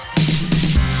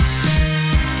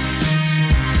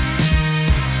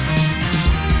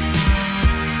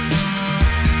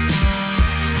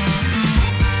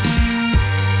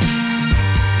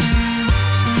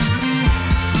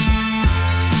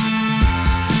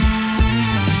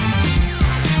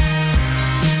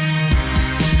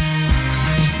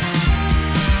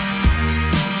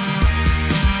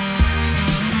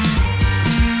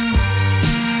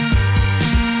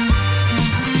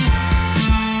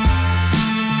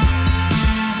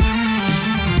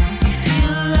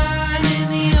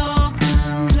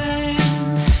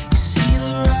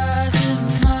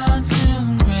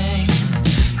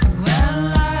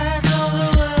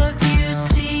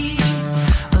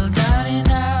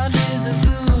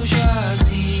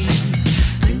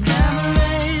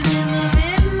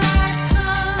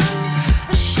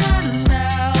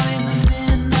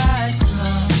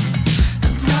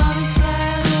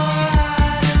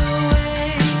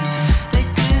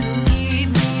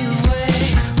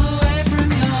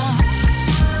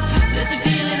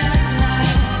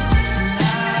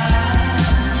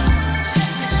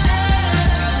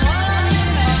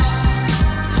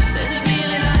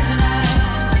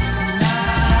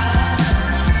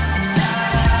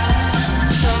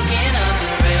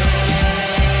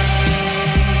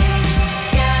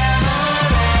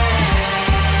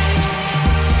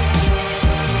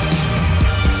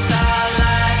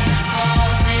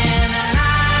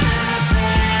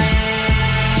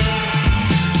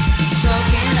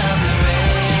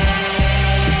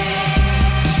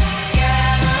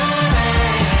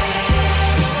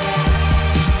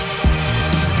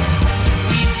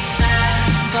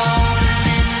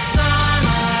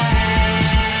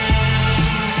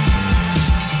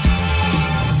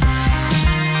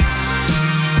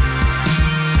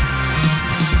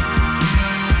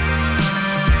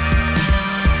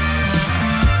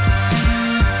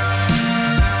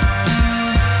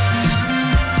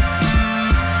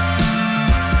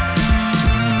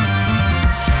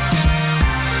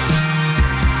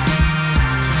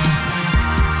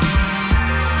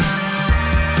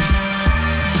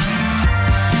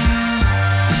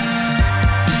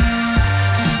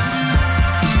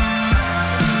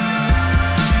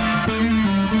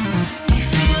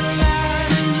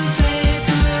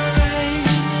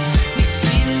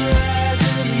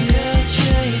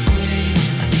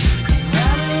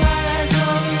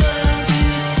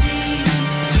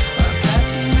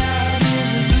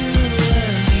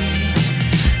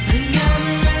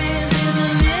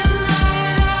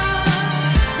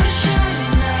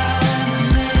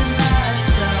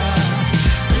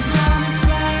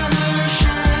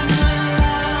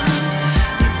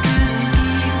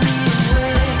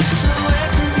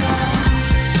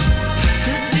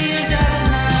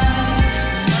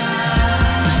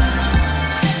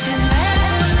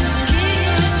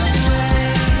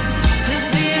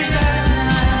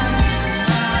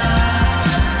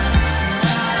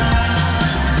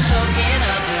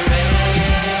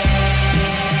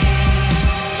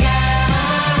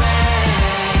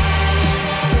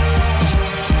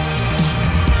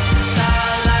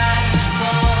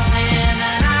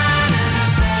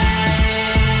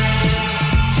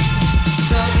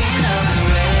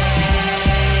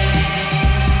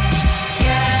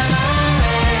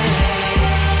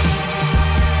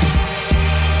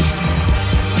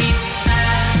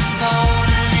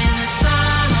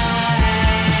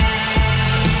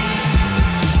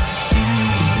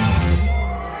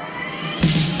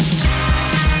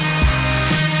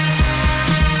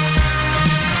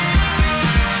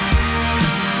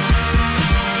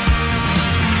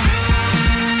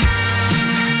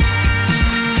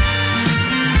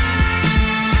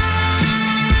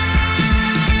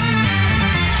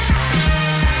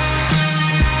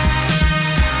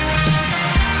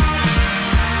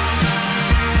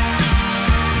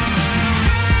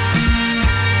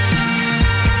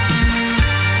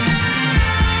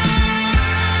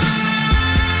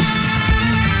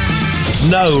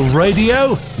 No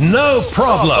radio? No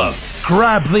problem.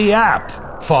 Grab the app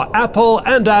for Apple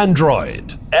and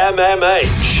Android.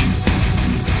 MMH.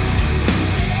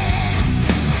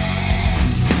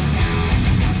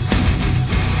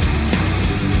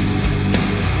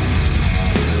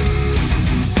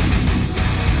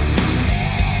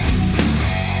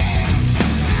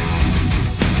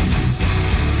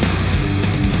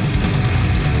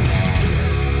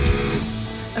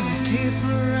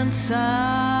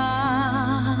 Sound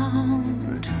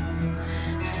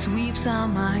sweeps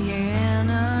on my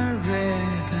inner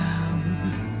rhythm.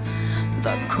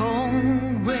 The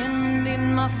cold wind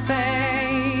in my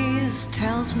face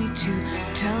tells me to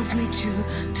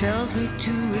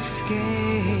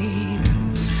escape.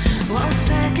 1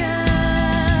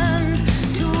 second,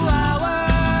 2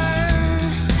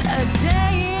 hours, a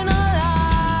day in a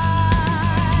life.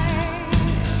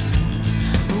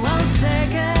 1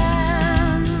 second.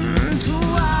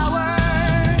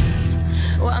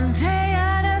 One day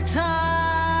at a time.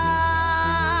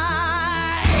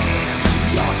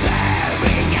 You're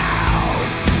tearing out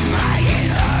my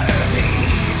inner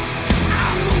peace.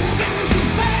 I'm moving too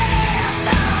fast.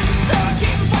 I'm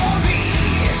searching for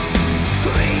peace.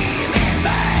 Scream in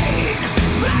vain.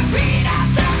 Repeat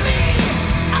after me.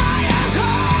 I am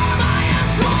calm. I am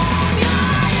strong.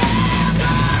 I am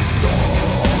the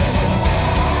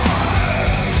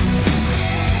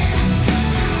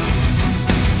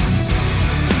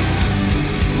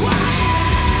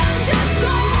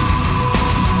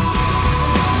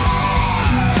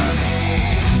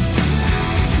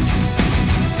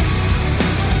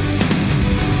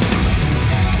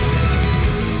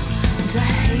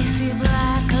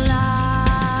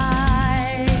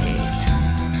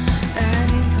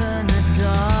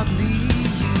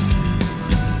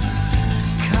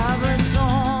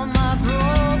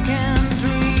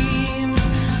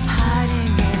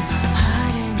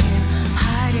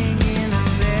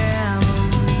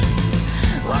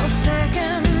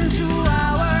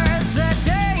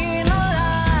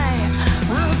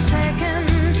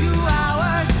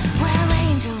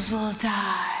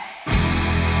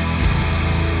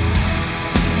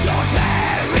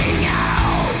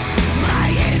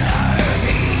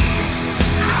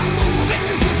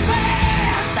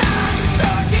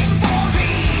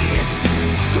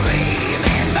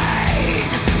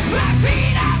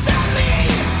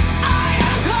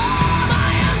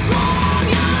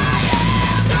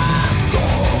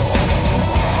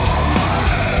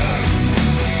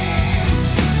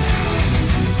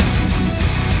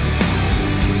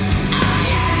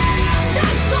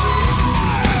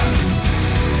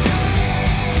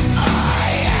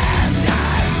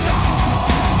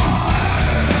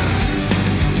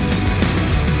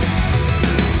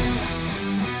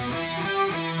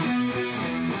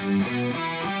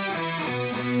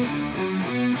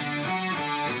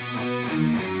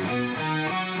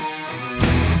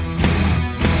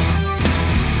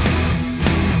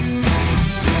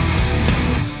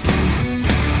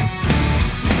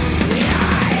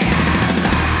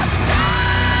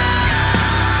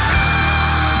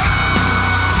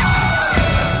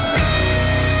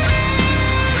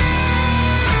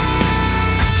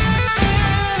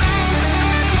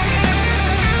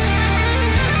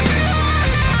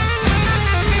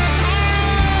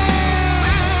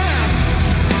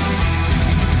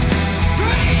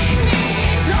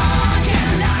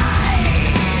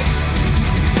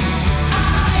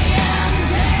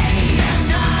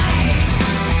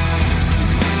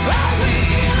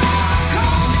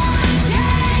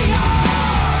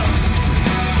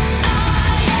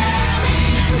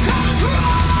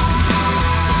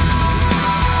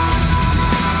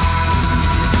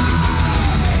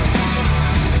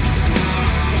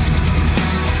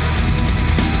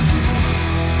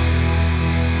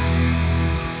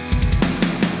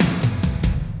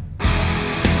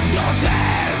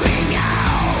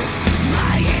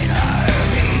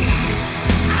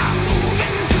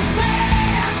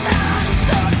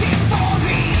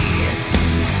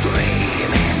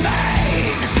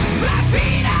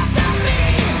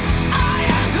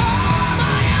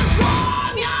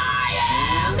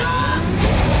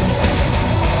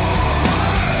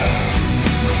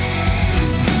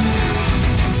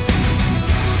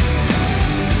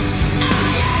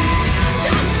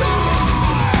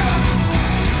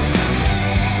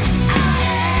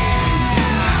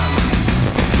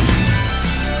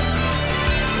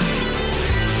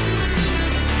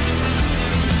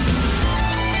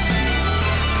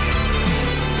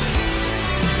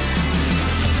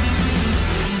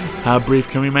How brief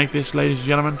can we make this, ladies and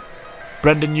gentlemen?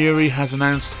 Brendan Urie has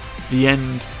announced the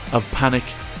end of Panic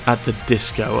at the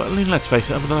disco. I mean, let's face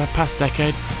it, over the past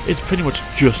decade, it's pretty much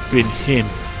just been him.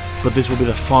 But this will be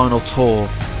the final tour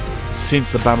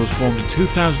since the band was formed in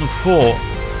 2004.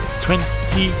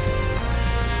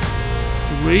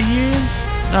 23 years?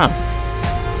 No.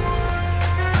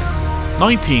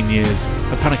 19 years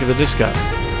of Panic at the Disco.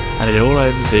 And it all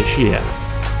ends this year.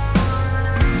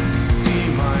 See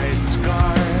my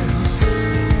scars,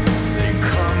 they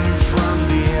come from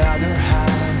the other half,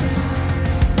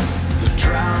 the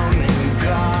drowning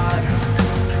God.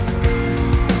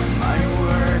 My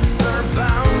words are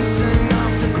bouncing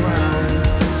off the ground,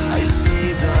 I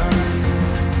see them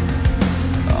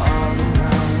all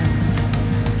around.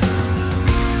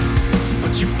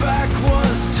 But your back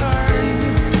was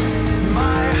turned,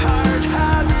 my heart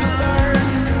had to learn.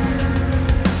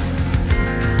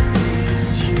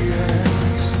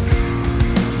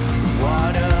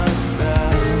 What a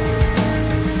theft,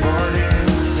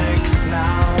 46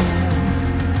 now,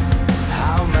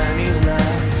 how many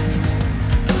left?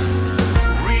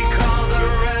 Recall the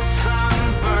red sun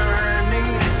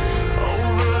burning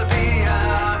over the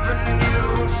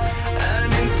avenues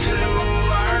and into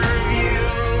our view.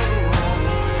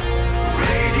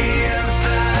 Radiance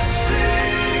that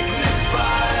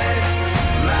signified,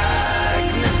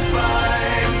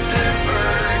 magnified,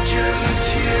 divergent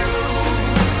hue.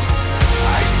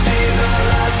 I see the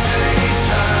last day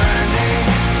turning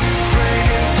straight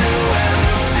into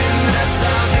emptiness.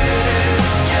 How did it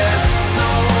get so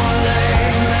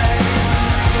late?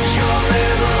 Your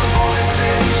little voice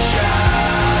in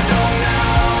shadow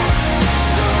now,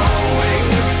 sowing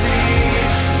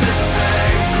seeds to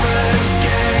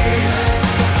segregate.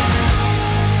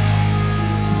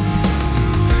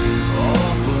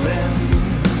 Open,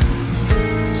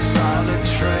 saw the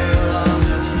trail of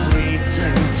the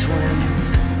fleeting twin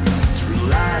through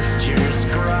last year's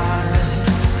grass,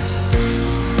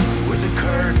 with the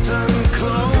curtain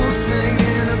closing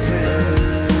in a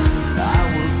bit. I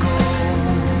will go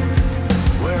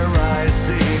where I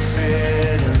see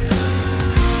fit.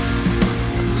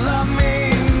 Love me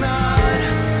not,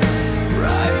 I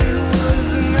was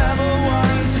never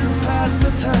one to pass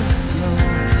the test. No,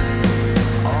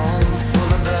 all for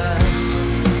the best.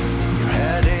 You're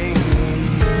heading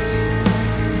east.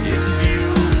 If you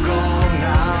go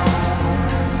now,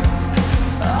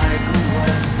 I go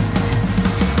west.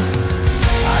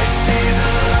 I see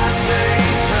the last day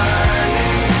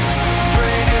turning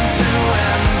straight into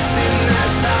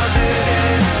emptiness. How did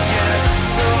it get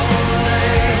so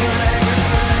late?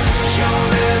 Your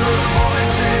little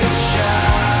voice in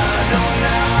shadow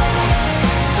now,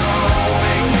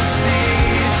 sowing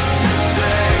seeds to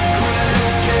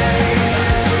segregate.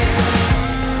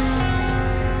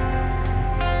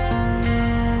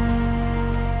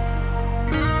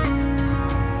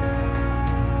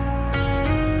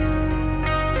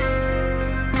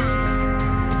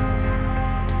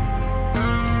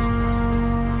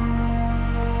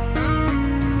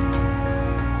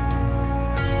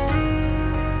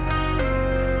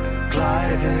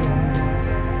 Gliding,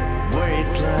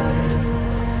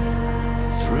 weightless,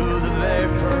 through the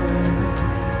vapor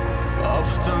of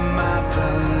the map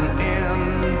and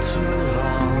into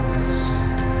loss.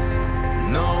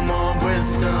 No more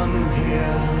wisdom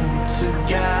here to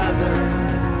gather,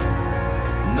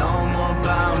 no more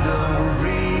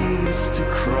boundaries to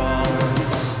cross.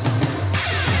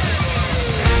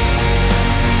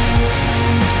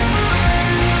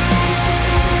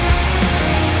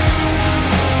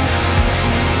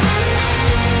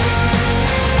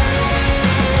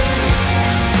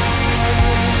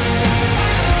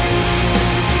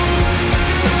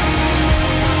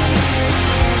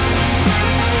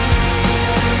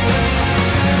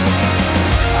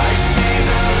 I see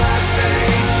the last day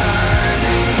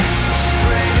turning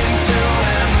straight into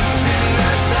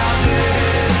emptiness. How did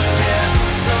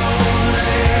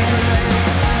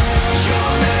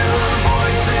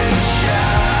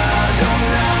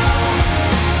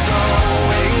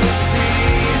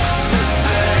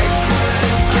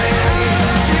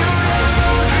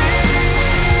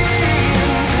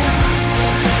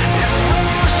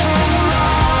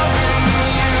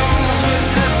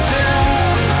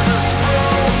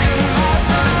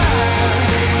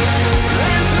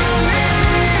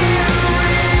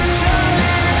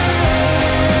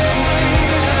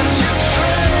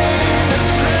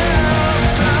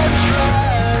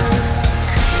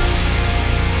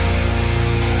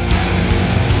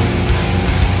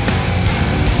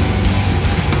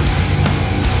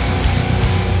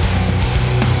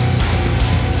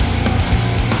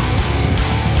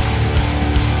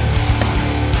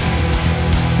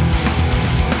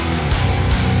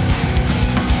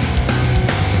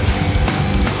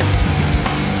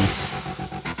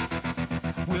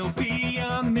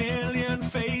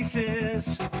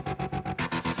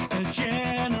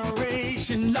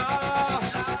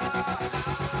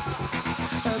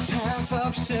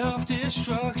of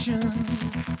self-destruction.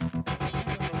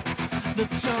 The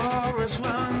Taurus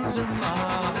runs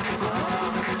amok,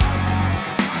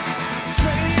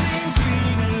 trading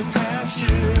greener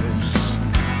pastures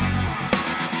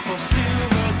for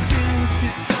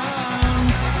silver-tinted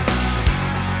suns.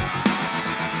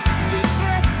 This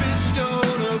threat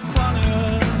bestowed upon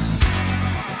us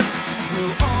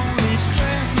will only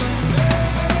strengthen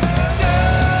us.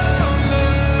 Don't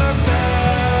look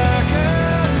back, a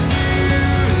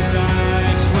new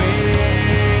light's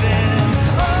waiting.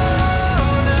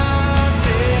 All not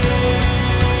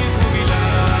safe will be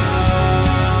lost.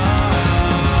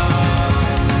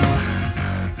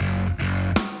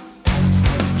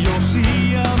 You'll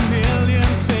see a million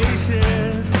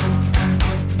faces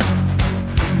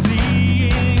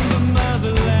fleeing the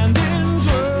motherland in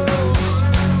droves.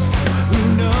 Who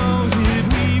knows if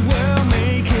we will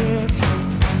make it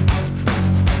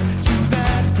to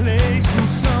that place we'll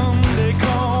someday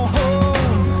call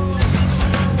home?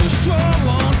 The straw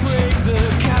won't break the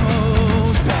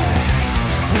camel's back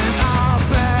when our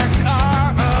backs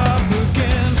are up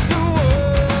against the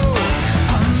wall.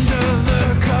 Under the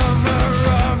cover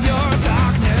of your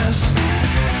darkness,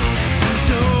 and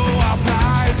so our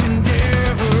plight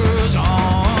endeavors on.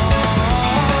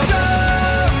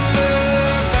 Don't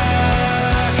look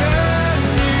back, a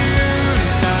new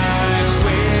night's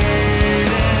waiting.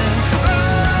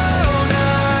 Oh,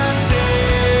 not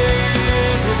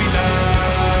safe will be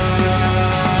lost.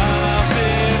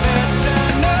 If it's a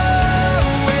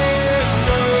nowhere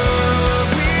road,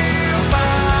 we'll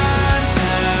find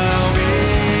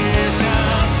salvation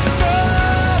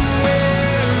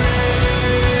somewhere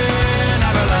in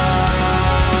Avalon.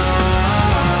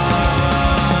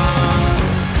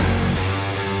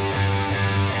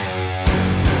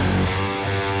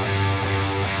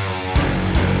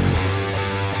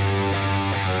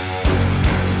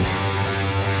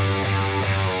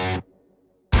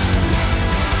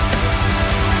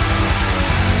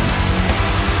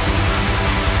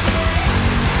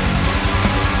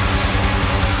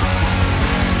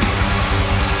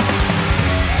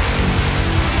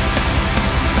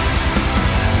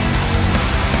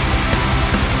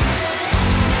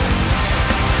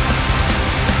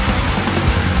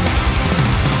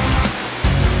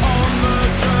 On the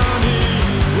journey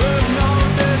with no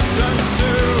distance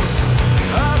to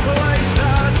a place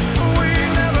that we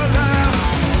never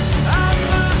left, and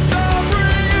the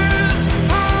suffering is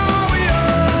how we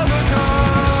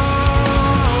overcome.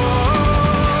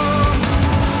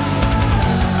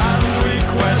 And we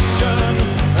question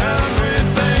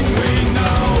everything we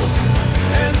know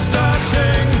in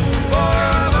searching for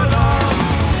Avalon.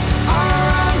 Our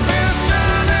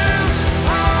ambition is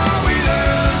how we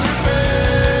learn to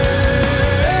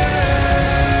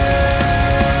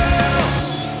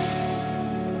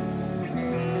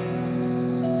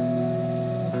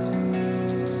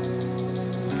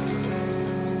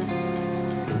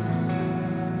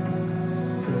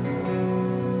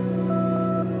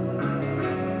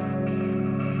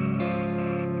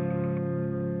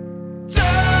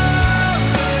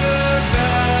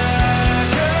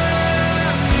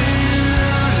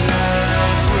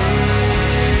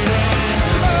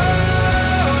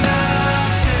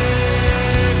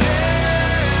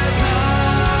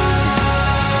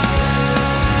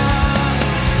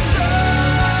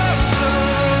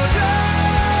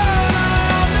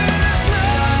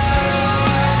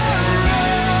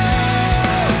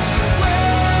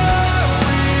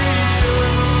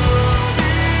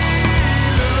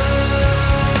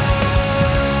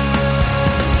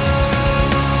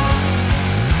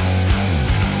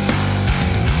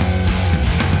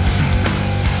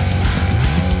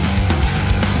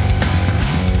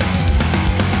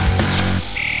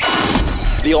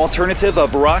The alternative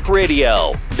of rock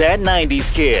radio, That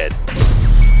 90s Kid.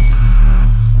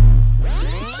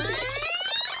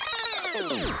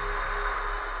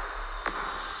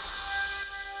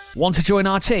 Want to join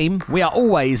our team? We are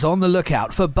always on the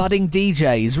lookout for budding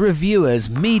DJs, reviewers,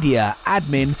 media,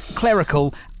 admin,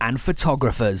 clerical, and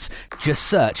photographers. Just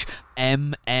search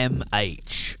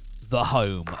MMH, the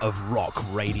home of rock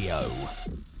radio.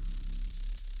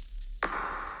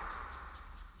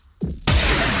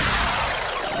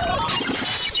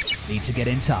 Need to get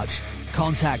in touch?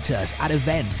 Contact us at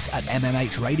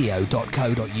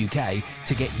events@mmhradio.co.uk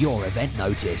to get your event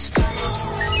noticed.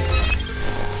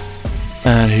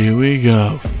 And here we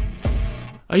go.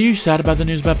 Are you sad about the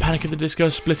news about Panic at the Disco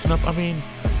splitting up? I mean,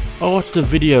 I watched a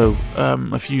video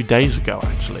a few days ago,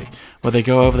 actually, where they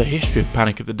go over the history of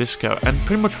Panic at the Disco, and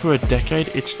pretty much for a decade,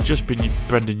 it's just been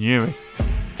Brendan Urie.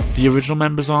 The original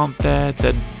members aren't there,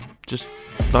 they're just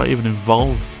not even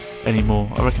involved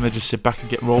anymore. I reckon they just sit back and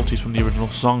get royalties from the original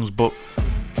songs, but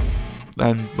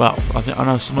then, well, I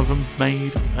know some of them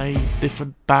made a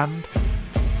different band,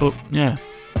 but yeah,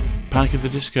 Panic at the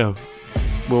Disco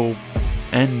will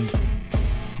end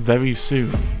very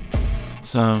soon,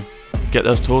 so get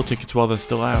those tour tickets while they're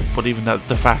still out. But even that,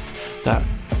 the fact that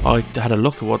I had a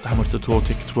look at how much the tour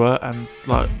tickets were, and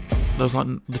like there was like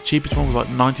the cheapest one was like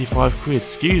 95 quid.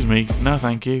 Excuse me, no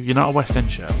thank you, you're not a West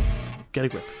End show, get a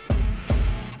grip.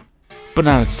 But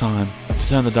now it's time to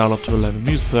turn the dial up to 11,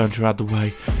 move the furniture out the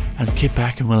way, and kick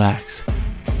back and relax,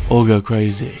 or go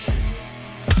crazy.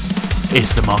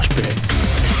 It's the mosh pit.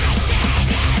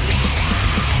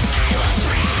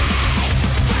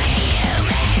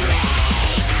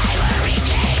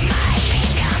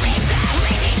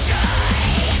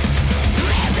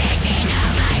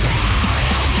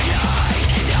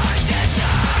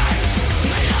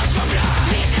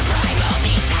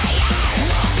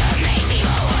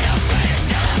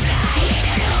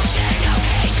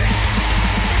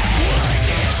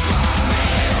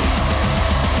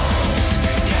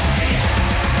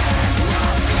 What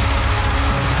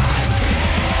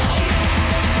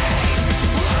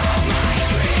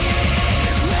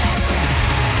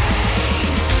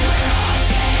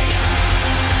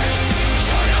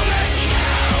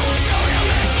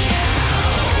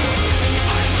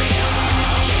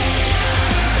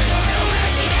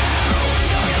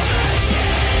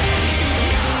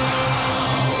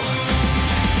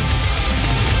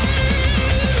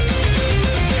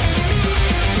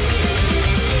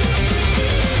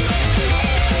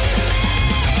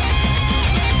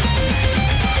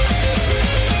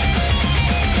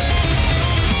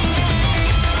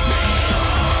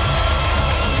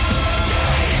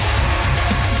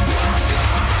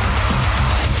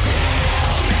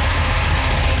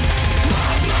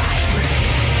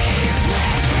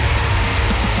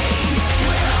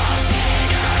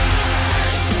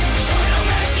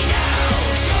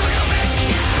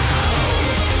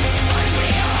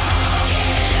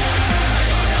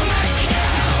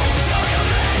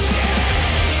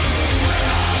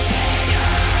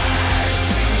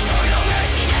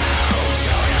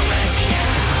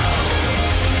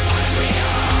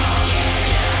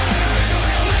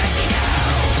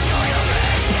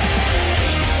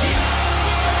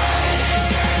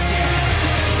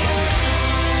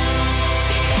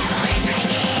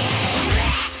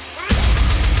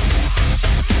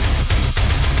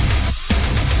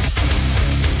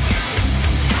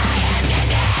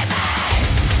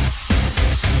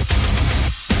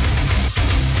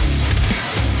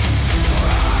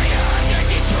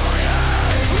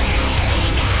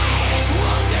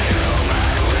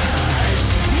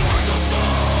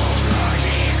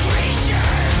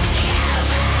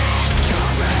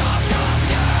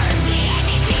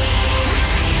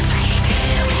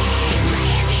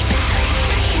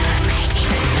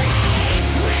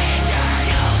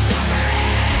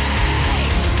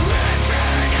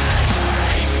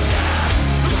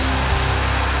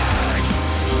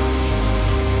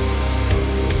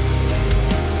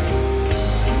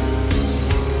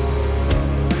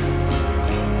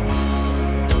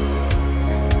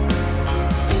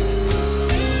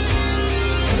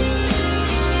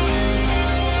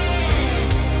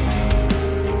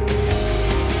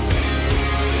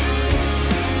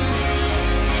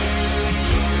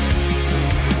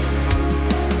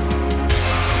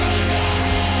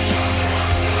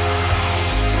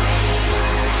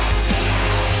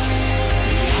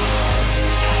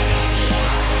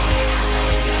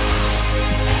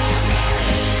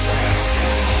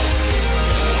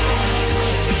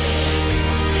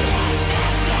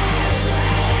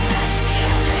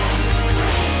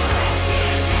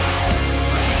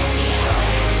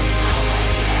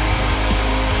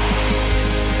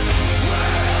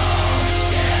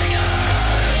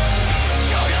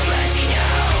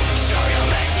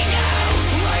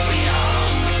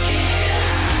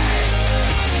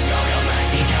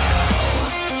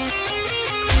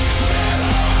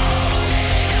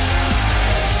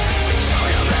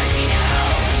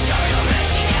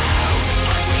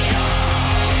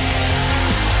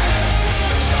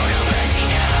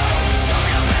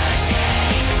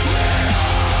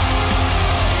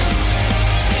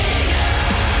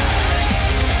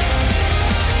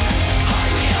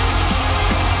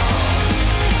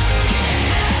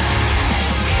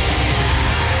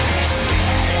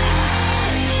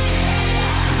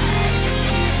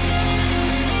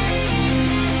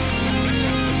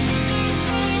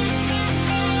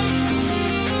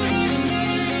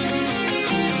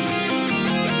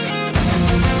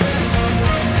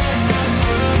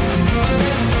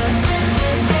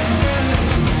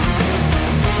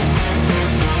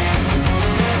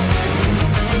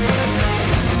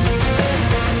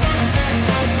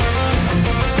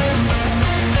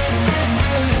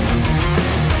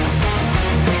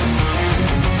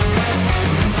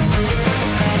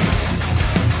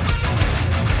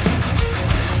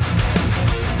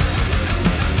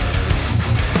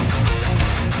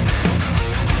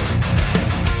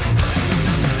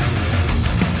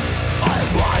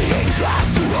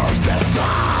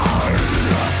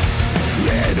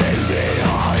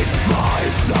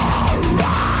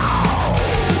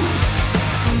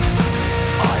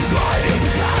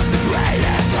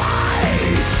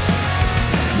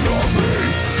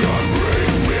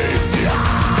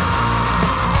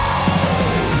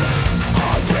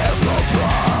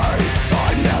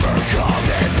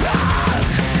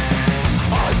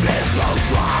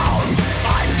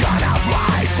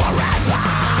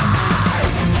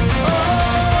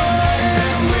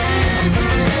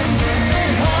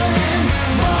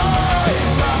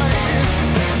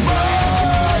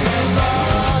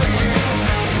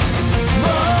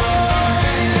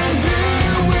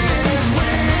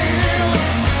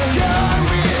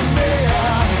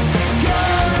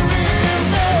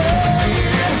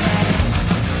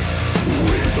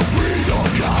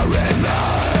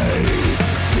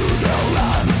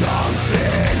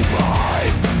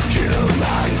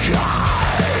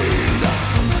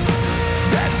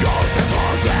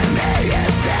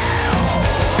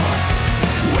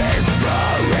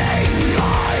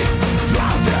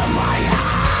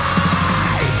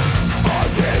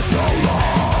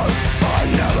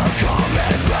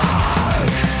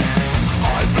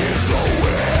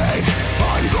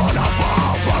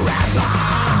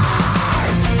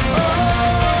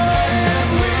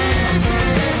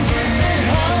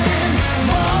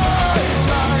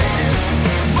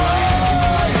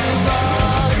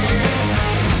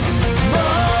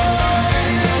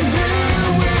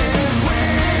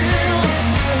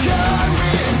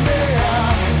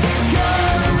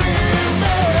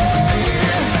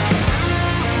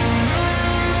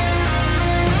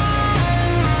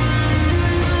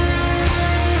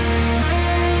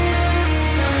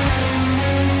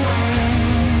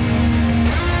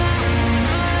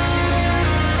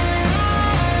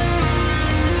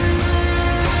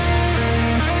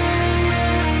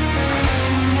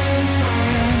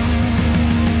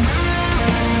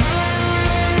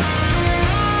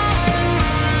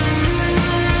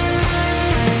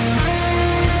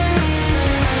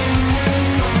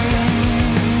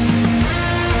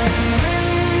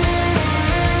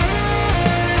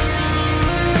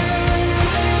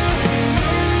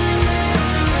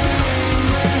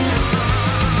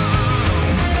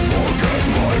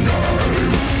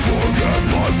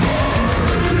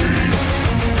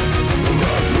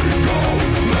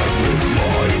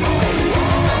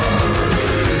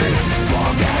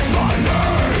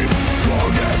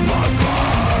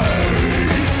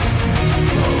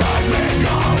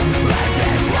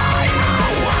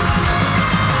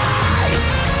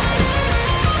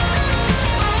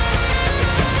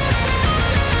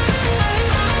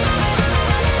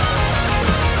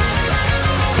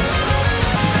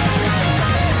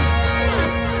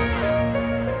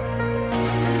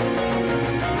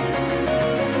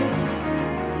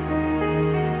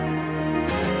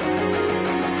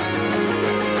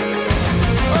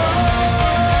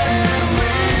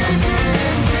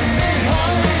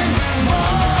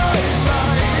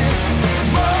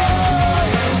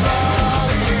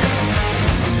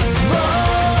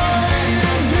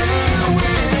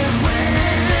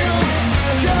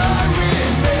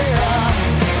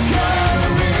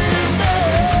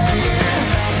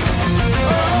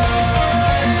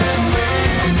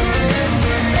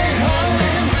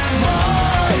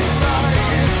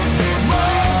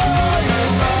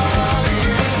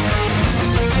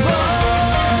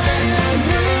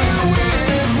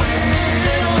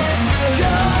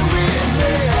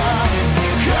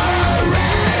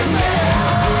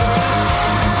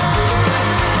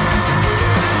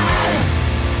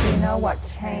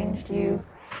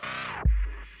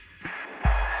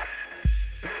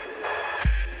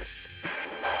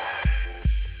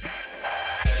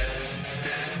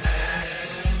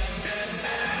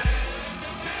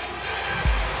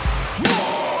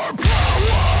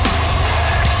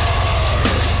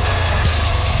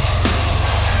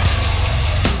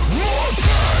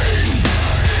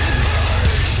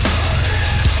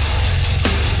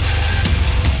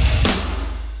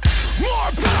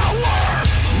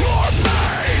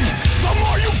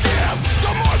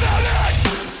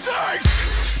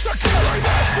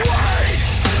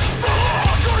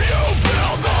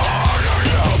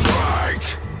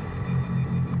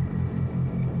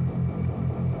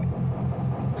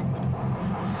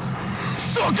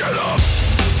Suck it up!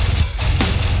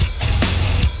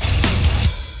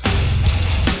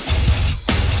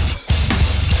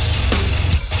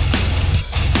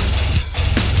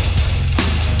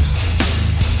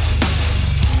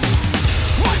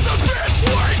 Watch the bitch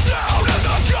way down in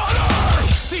the gutter,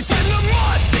 deep in the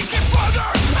mud, sinking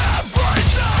further every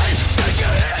day. Take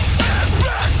a hit and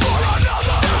back for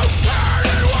another. Turn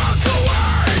and walk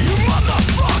away, you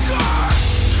motherfucker.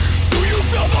 Do you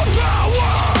feel the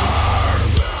power?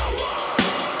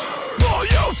 Pull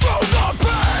you through the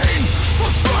pain,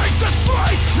 from strength to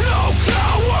strength, no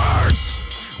cowards.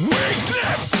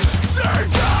 Weakness,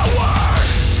 devoured.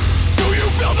 Do you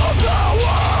feel the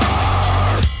power?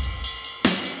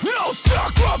 No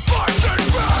sacrifice in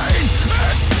vain,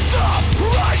 it's the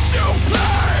price you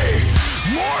pay.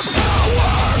 More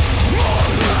power, more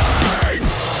pain.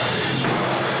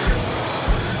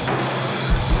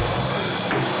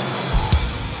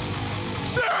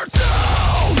 Tear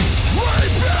down,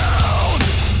 rebuild,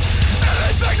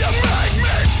 anything to make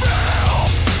me feel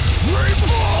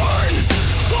reborn,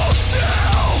 close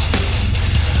still.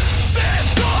 Stand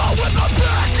tall with my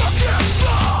back against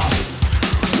the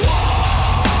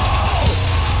wall.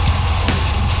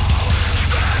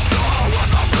 Stand tall with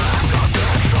my back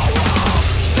against the wall.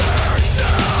 Tear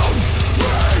down,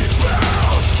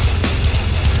 rebuild,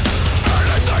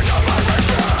 anything to make me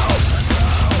feel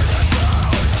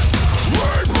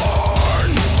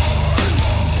reborn,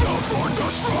 built for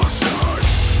destruction.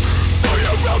 Do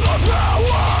you feel the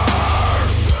power?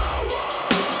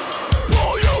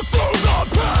 Pull you through the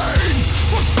pain,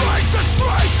 from strength to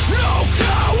strength, no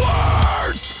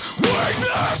cowards.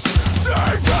 Weakness,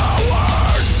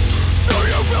 devoured. Do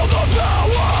you feel the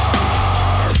power?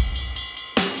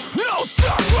 No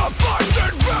sacrifice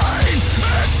in vain,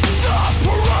 it's the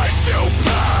price you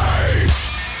pay.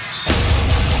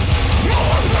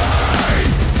 More pain.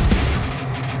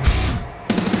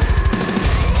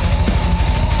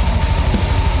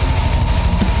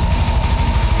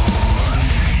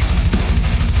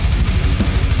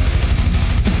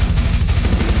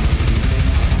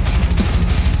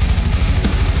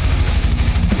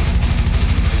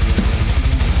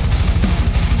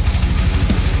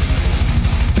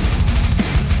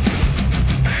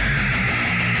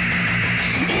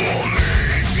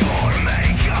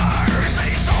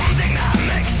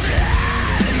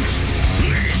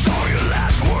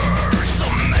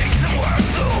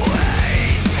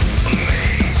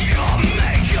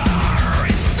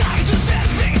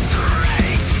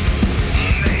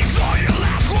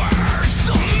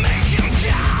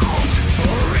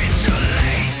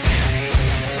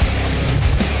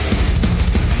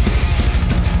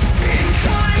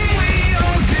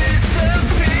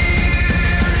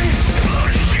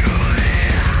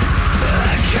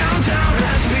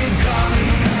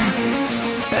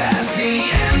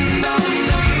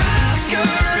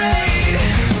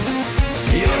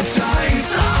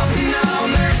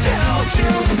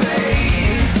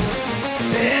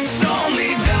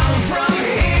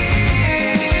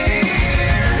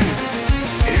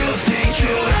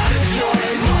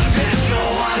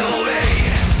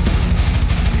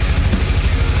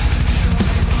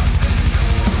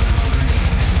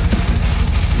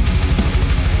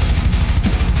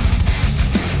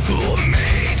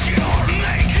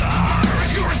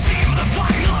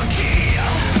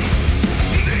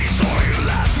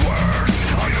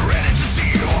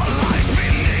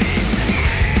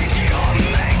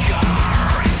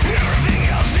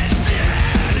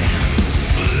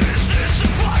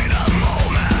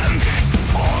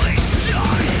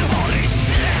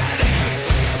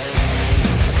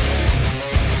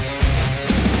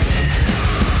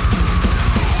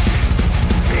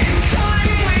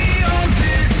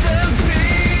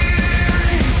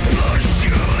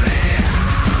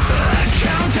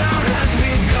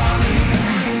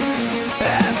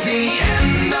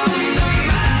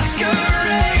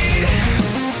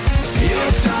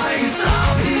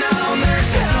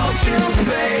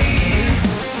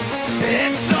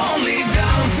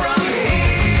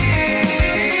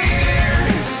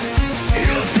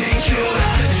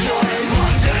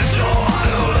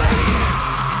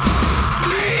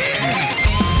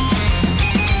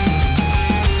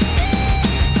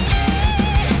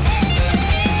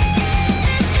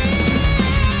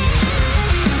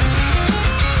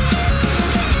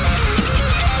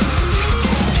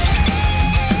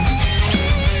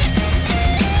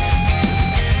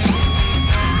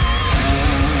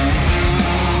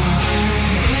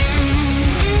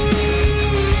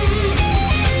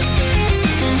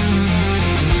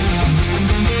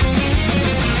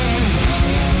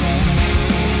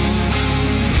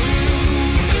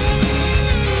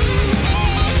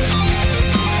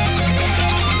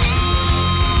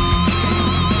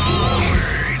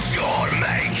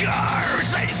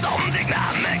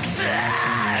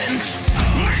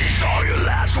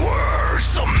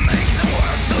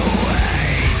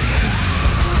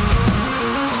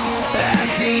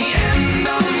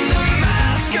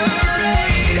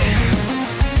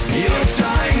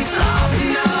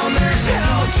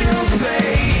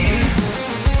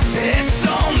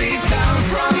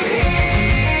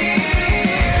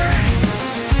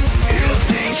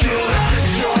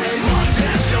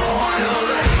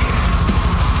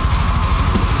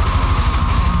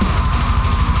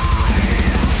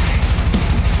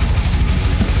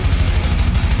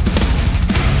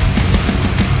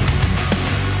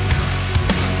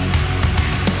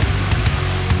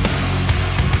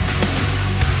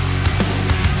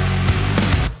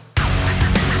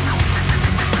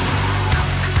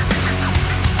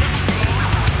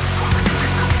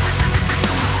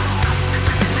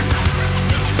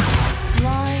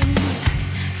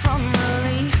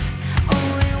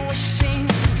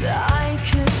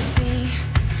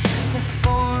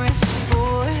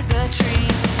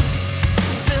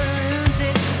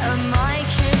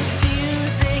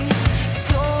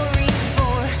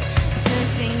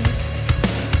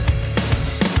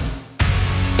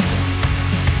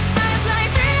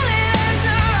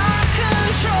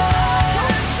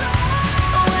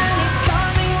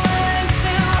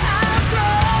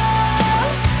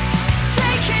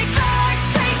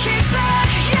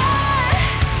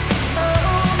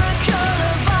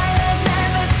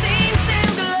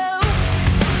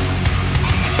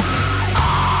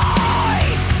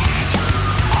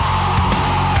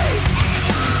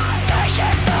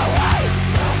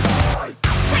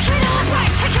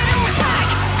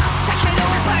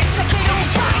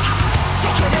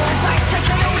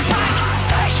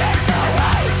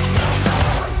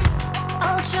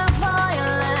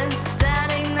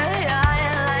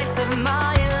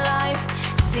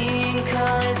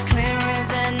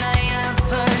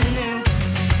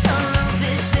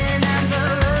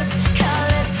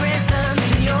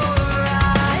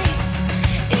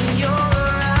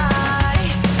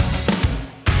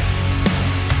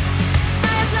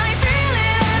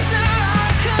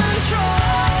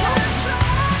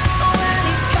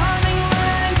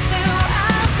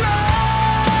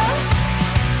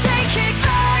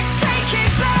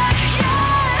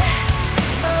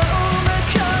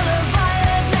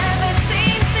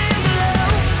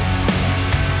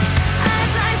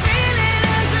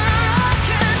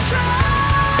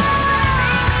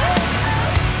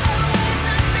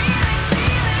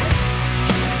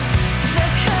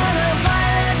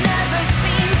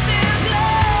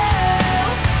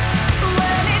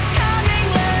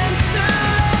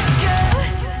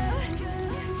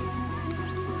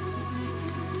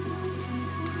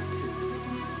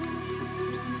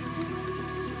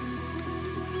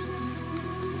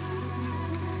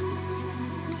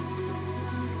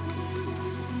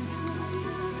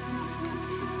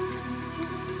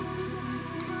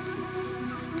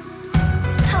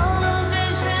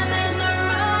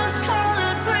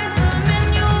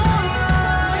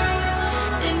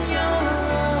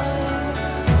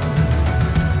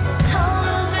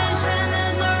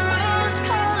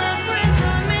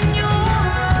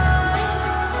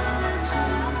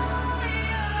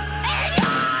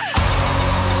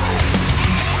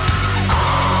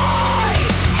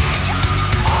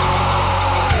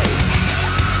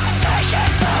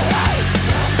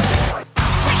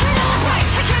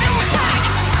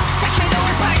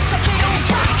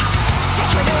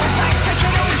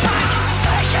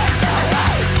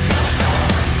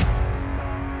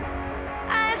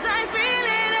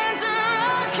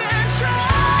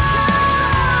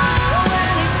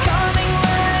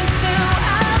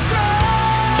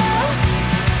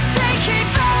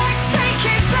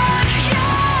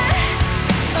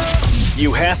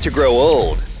 have to grow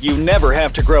old. You never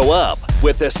have to grow up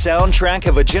with the soundtrack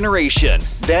of a generation,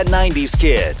 That 90s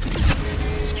Kid.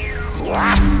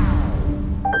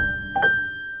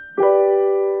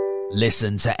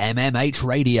 Listen to MMH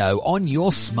Radio on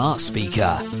your smart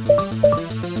speaker.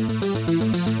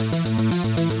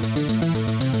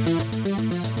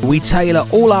 We tailor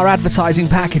all our advertising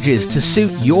packages to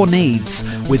suit your needs.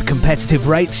 With competitive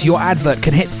rates, your advert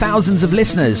can hit thousands of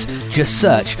listeners. Just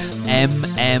search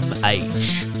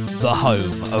MMH, the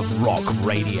home of rock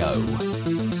radio.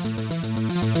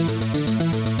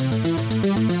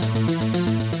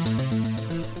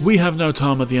 We have no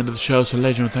time at the end of the show, so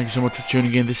ladies and gentlemen, thank you so much for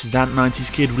tuning in. This is That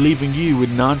 90s Kid, leaving you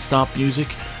with non-stop music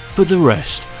for the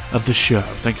rest of the show.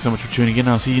 Thank you so much for tuning in.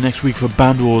 I'll see you next week for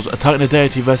Band Wars, Attack the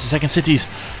Deity versus Second Cities.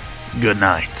 Good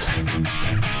night.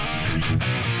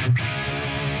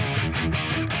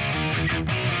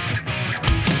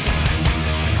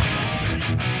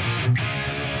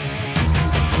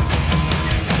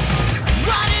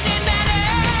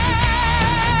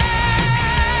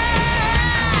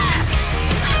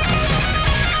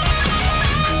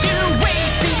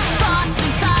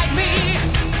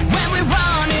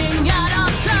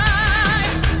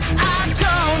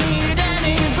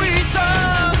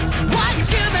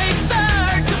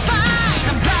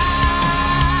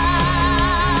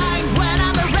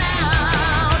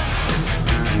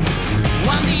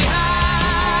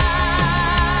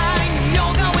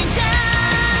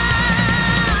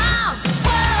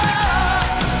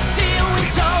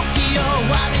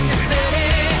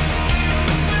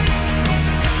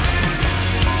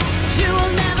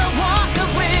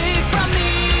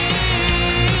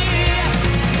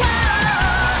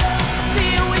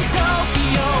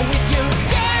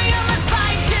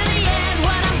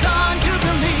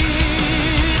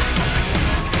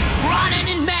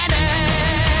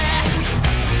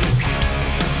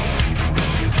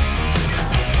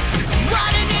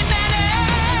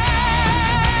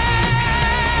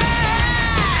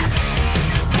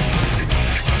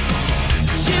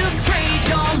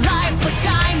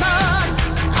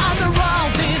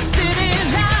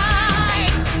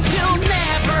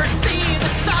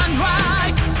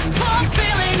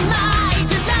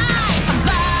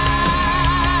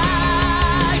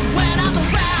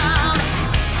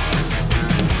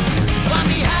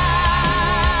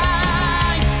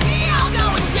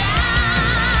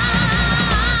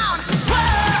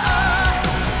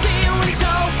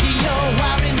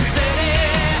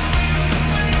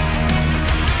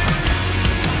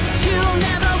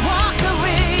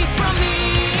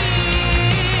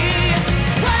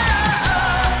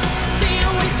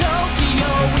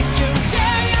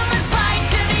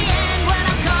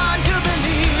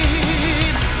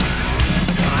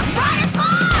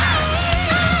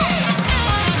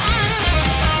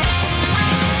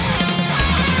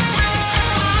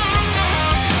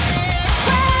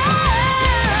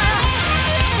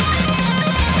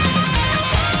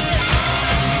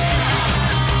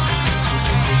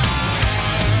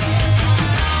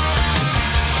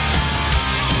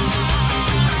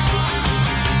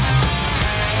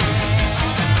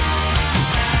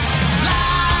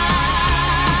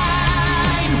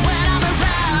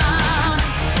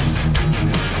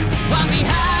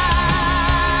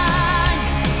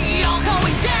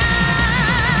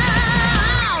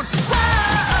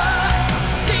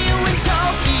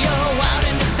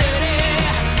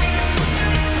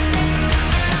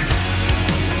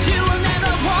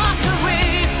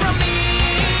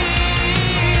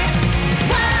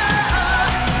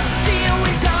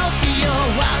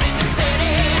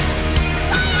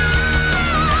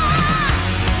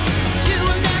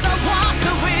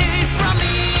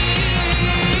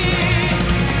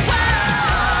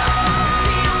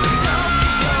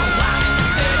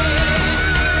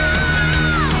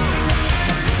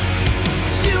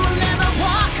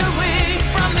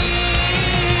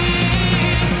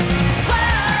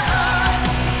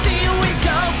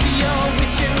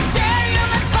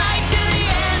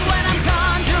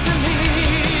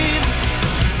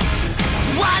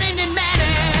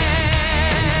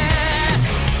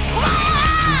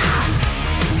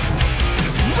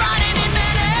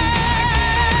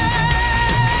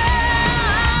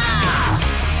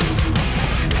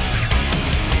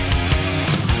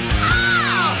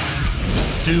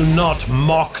 Do not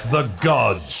mock the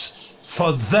gods,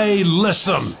 for they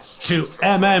listen to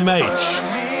MMH.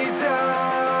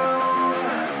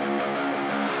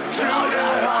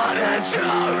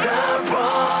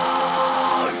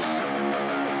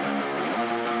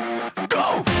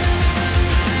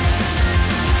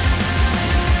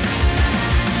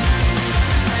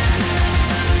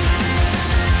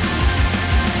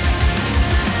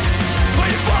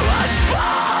 When you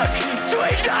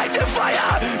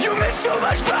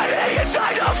the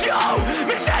inside of you.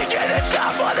 Mistaken it's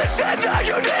not for the sin that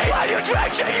you need. While you're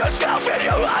drenching yourself in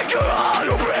your alcohol,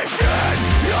 you breathe in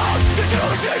out the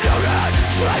truth in your hands.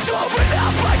 Try to open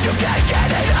up but you can't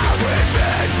get it out. Breathe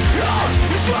in out,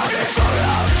 you're struggling so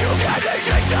long. You can't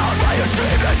take down while you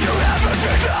scream that you never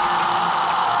take off.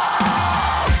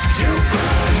 You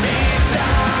burn me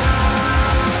down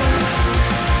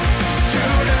to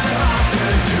the heart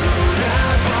and to the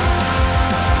bones.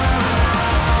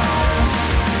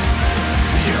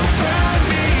 You burn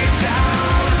me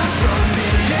down from the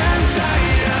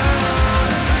inside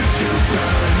out. You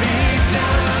burn me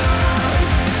down,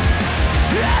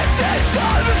 and this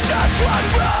all is just one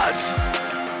word.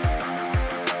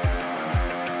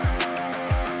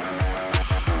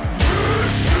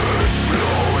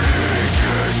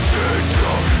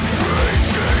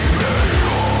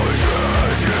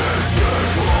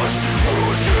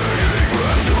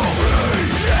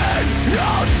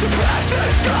 The past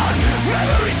is gone,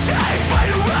 memories saved by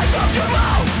the words of your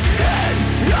mouth.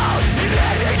 In, out,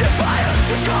 igniting the fire.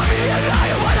 Just call me a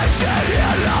liar when I stand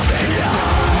here loving you.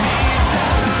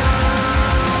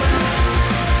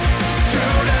 To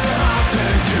the heart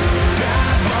and to the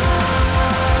bones.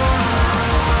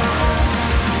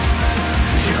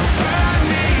 You burn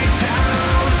me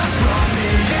down from the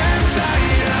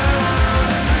inside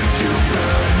out. You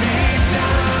burn me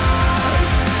down,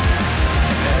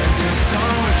 and this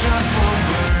song was just one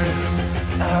word,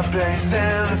 a place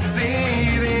in the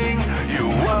ceiling. You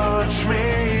watch me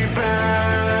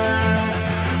burn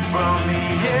from the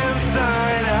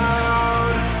inside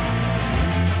out.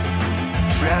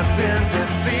 Trapped in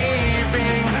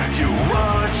deceiving, you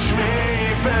watch me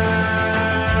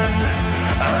burn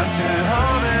until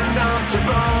holding on to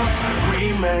bones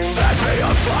remain. Set me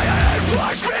on fire and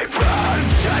watch me burn.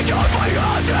 Take out my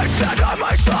heart and set on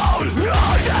my soul.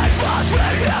 All that was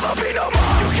will never be no more.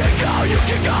 You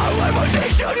can go, I won't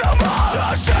need you no more.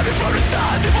 Just tell me from the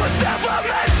start, it was never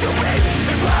meant to be.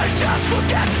 If I just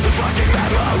forget the fucking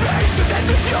memories, then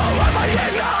it's you on my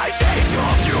inner eyes.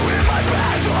 Of you in my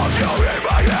bed, of you in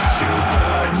my head. You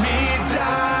burn me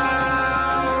down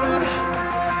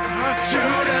to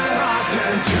the heart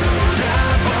and to the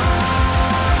bones.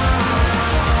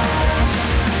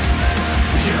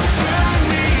 You burn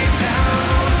me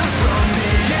down from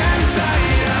the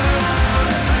inside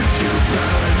out. You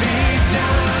burn me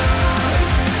down,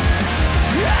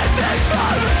 and this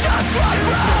all is just one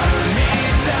round. You burn me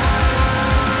down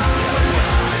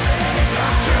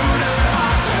to the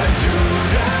heart and to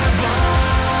the bones.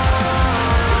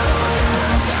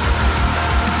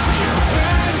 You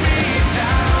burn me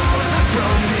down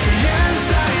from the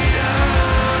inside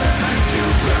out. You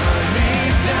burn me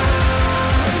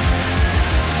down,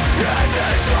 and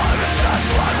this all is just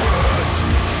one root.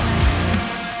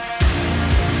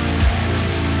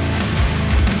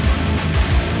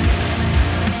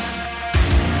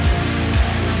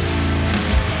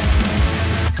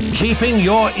 Keeping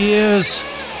your ears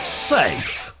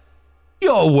safe.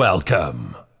 You're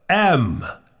welcome.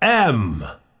 MMH.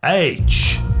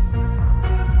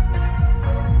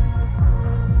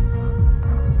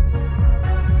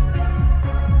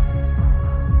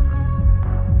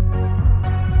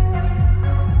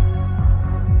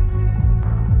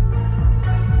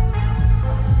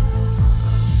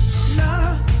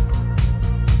 Lost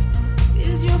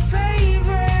is your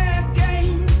favorite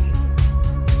game.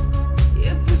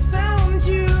 It's the sound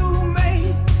you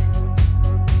make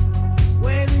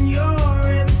when you're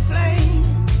in flame.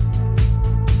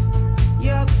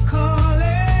 You're caught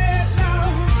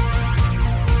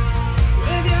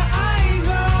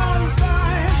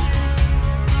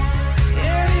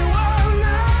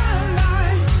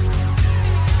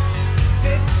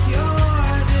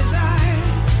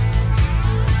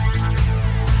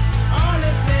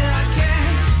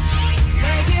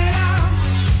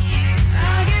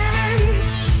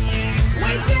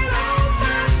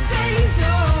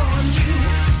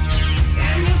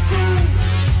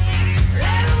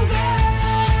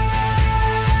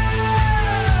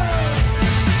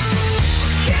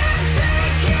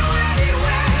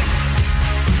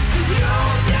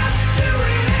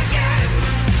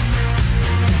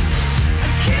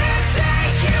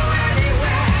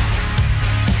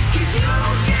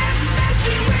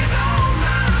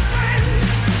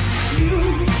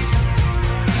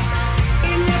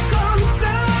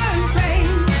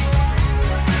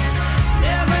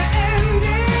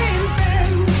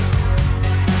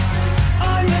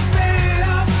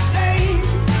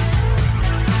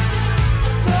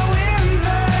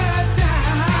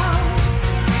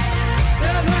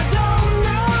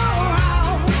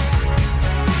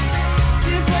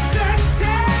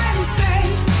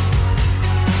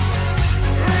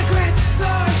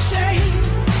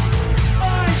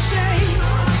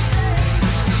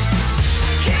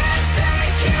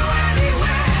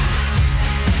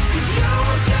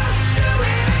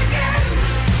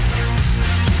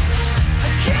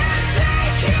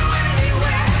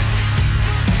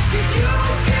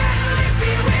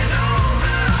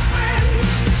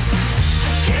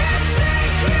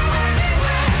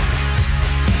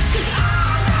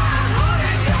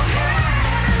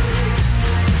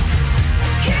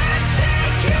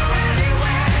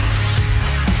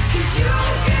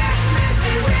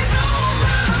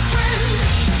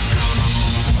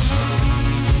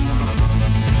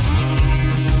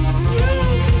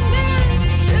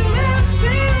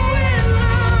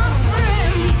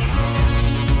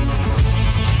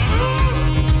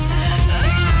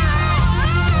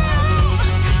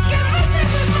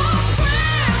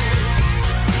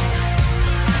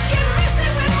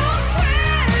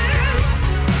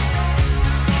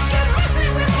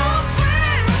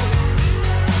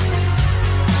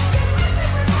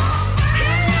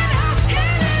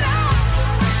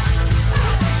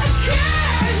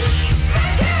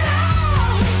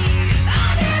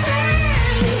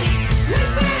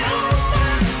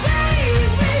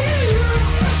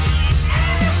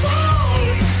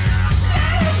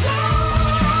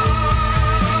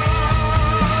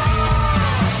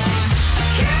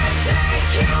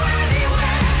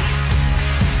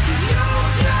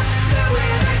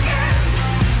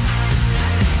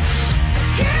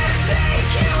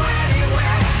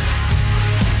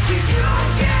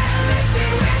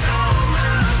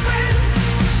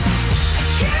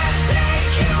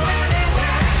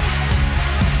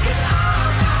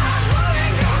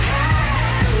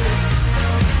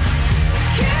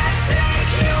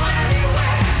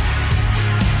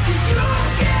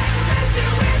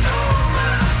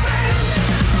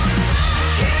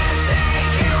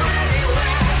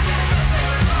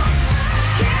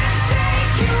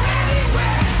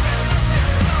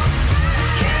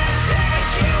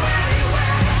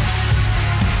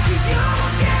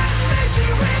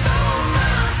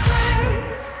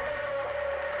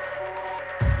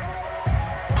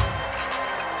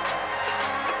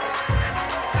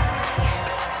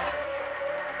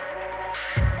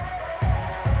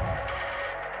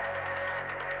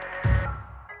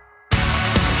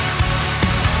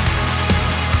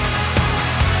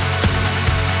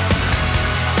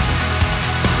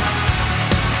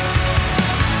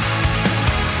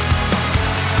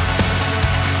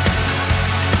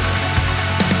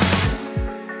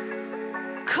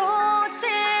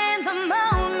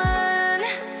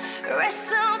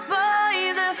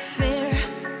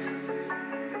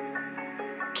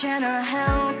can I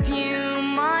help you,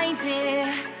 my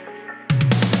dear?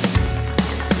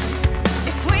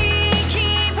 If we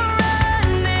keep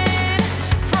running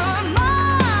from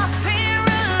our fear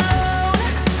alone,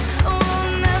 we'll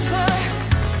never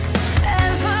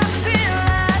ever feel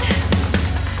at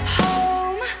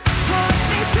home. Lost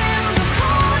into the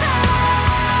corner.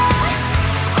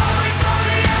 Always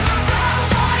only ever felt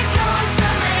like home to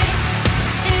me.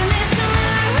 In this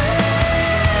room,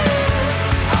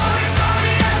 always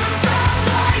only ever felt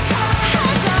like home.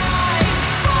 As I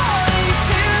fall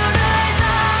into the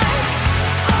dark,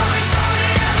 always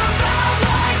only ever felt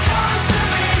like home to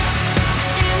me.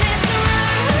 In this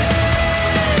room,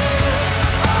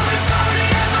 always only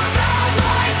ever felt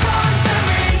like home to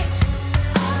me.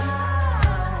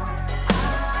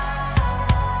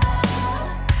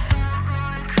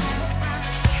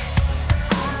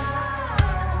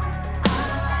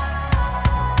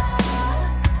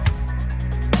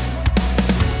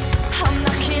 I'm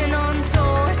knocking on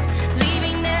doors,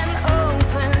 leaving them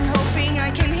open, hoping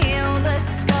I can heal the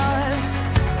scar.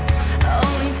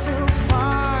 Only to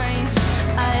find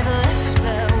I've left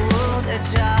the world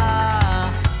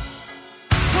ajar.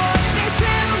 Forced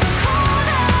into the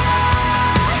corner.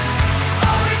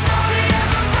 Always only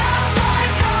ever felt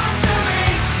like home to me.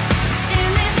 In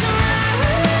this room,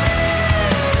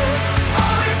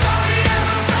 always only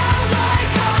ever felt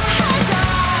like home. As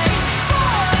I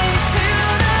fall into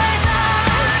the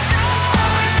dark,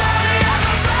 always only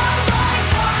ever felt like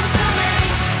home to me.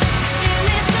 In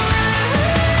this room,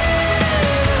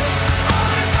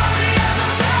 always only ever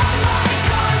felt like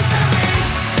home to me.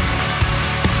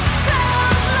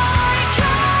 Felt like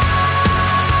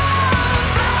home,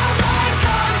 felt like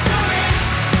home to me.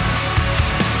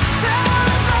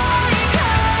 Felt like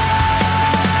home.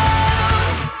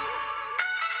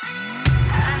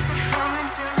 As I fall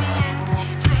into the empty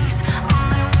space, all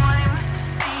I wanted was to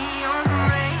see your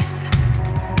grace.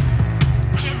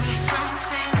 Give me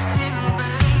something to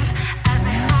believe as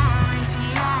I fall into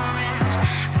your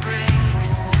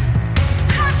embrace.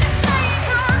 Can't you say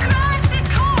your Christ is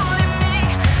calling me?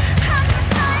 Can't you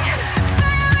say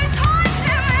fear is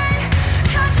haunting me?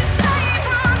 Can't you say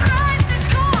your Christ is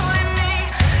calling me?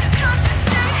 Can't you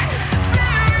say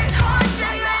fear is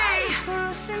haunting me?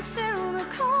 Burst into the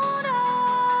corner.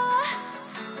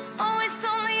 Oh, it's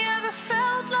only ever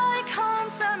felt like home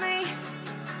to me.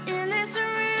 In this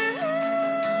room,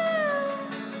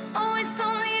 oh, it's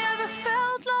only ever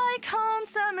felt like home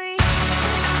to me.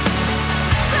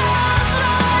 Felt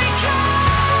like home.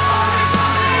 Always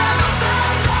only ever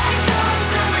felt like home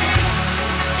to me.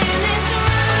 In this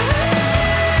room,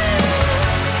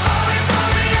 always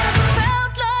only ever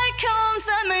felt like home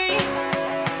to me.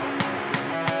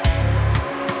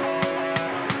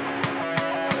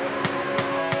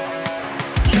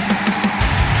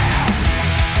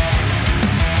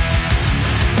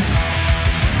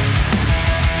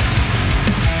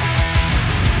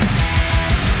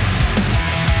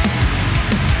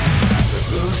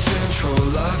 Lose control,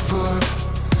 life work,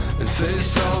 and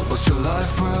face out. What's your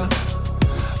life worth?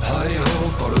 High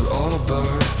hope, but it all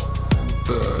burn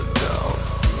down.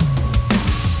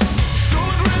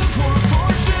 Don't drill for a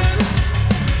fortune,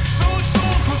 sold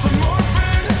soul for some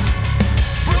morphine.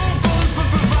 Broke bones, but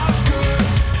the vibe's good,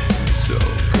 so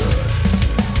good.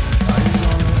 Are you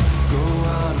gonna go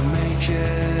out and make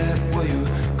it? Will you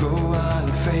go out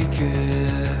and fake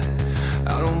it? I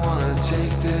don't wanna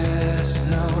take this,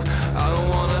 no. I don't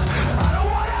wanna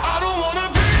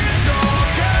be so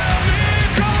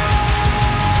chemical.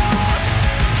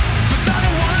 'Cause I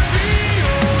don't wanna be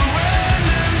your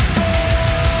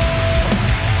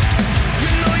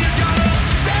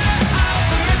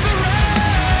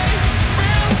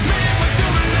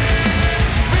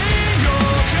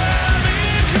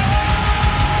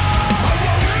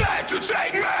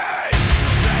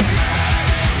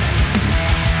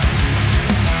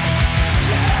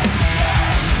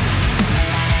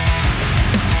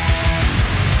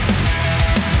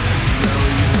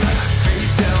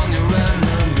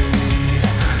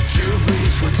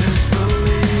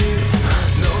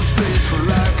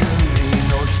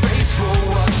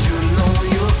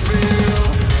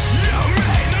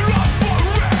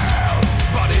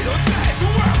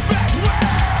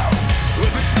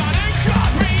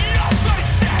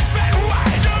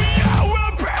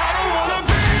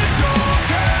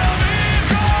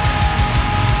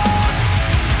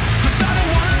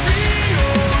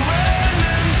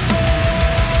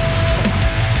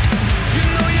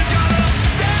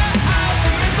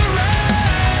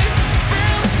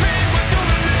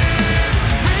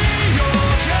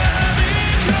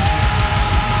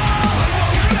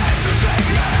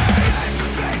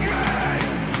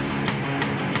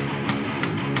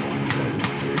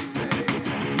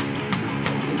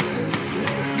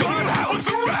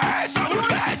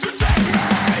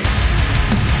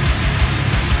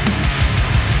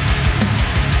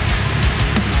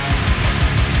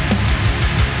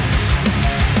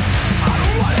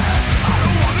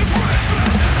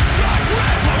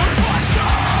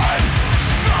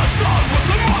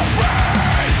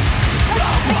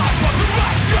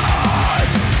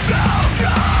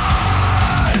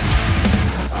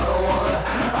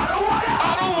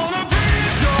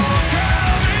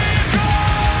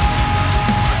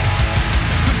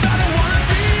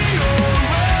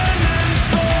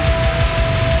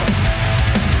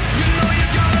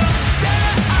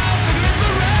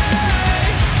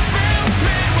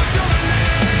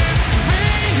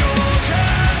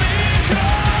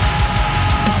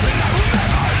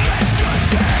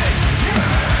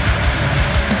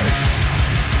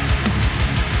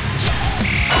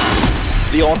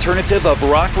the alternative of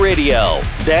rock radio.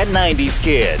 That 90s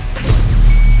Kid.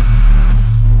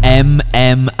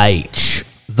 MMH,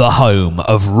 the home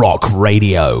of rock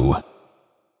radio.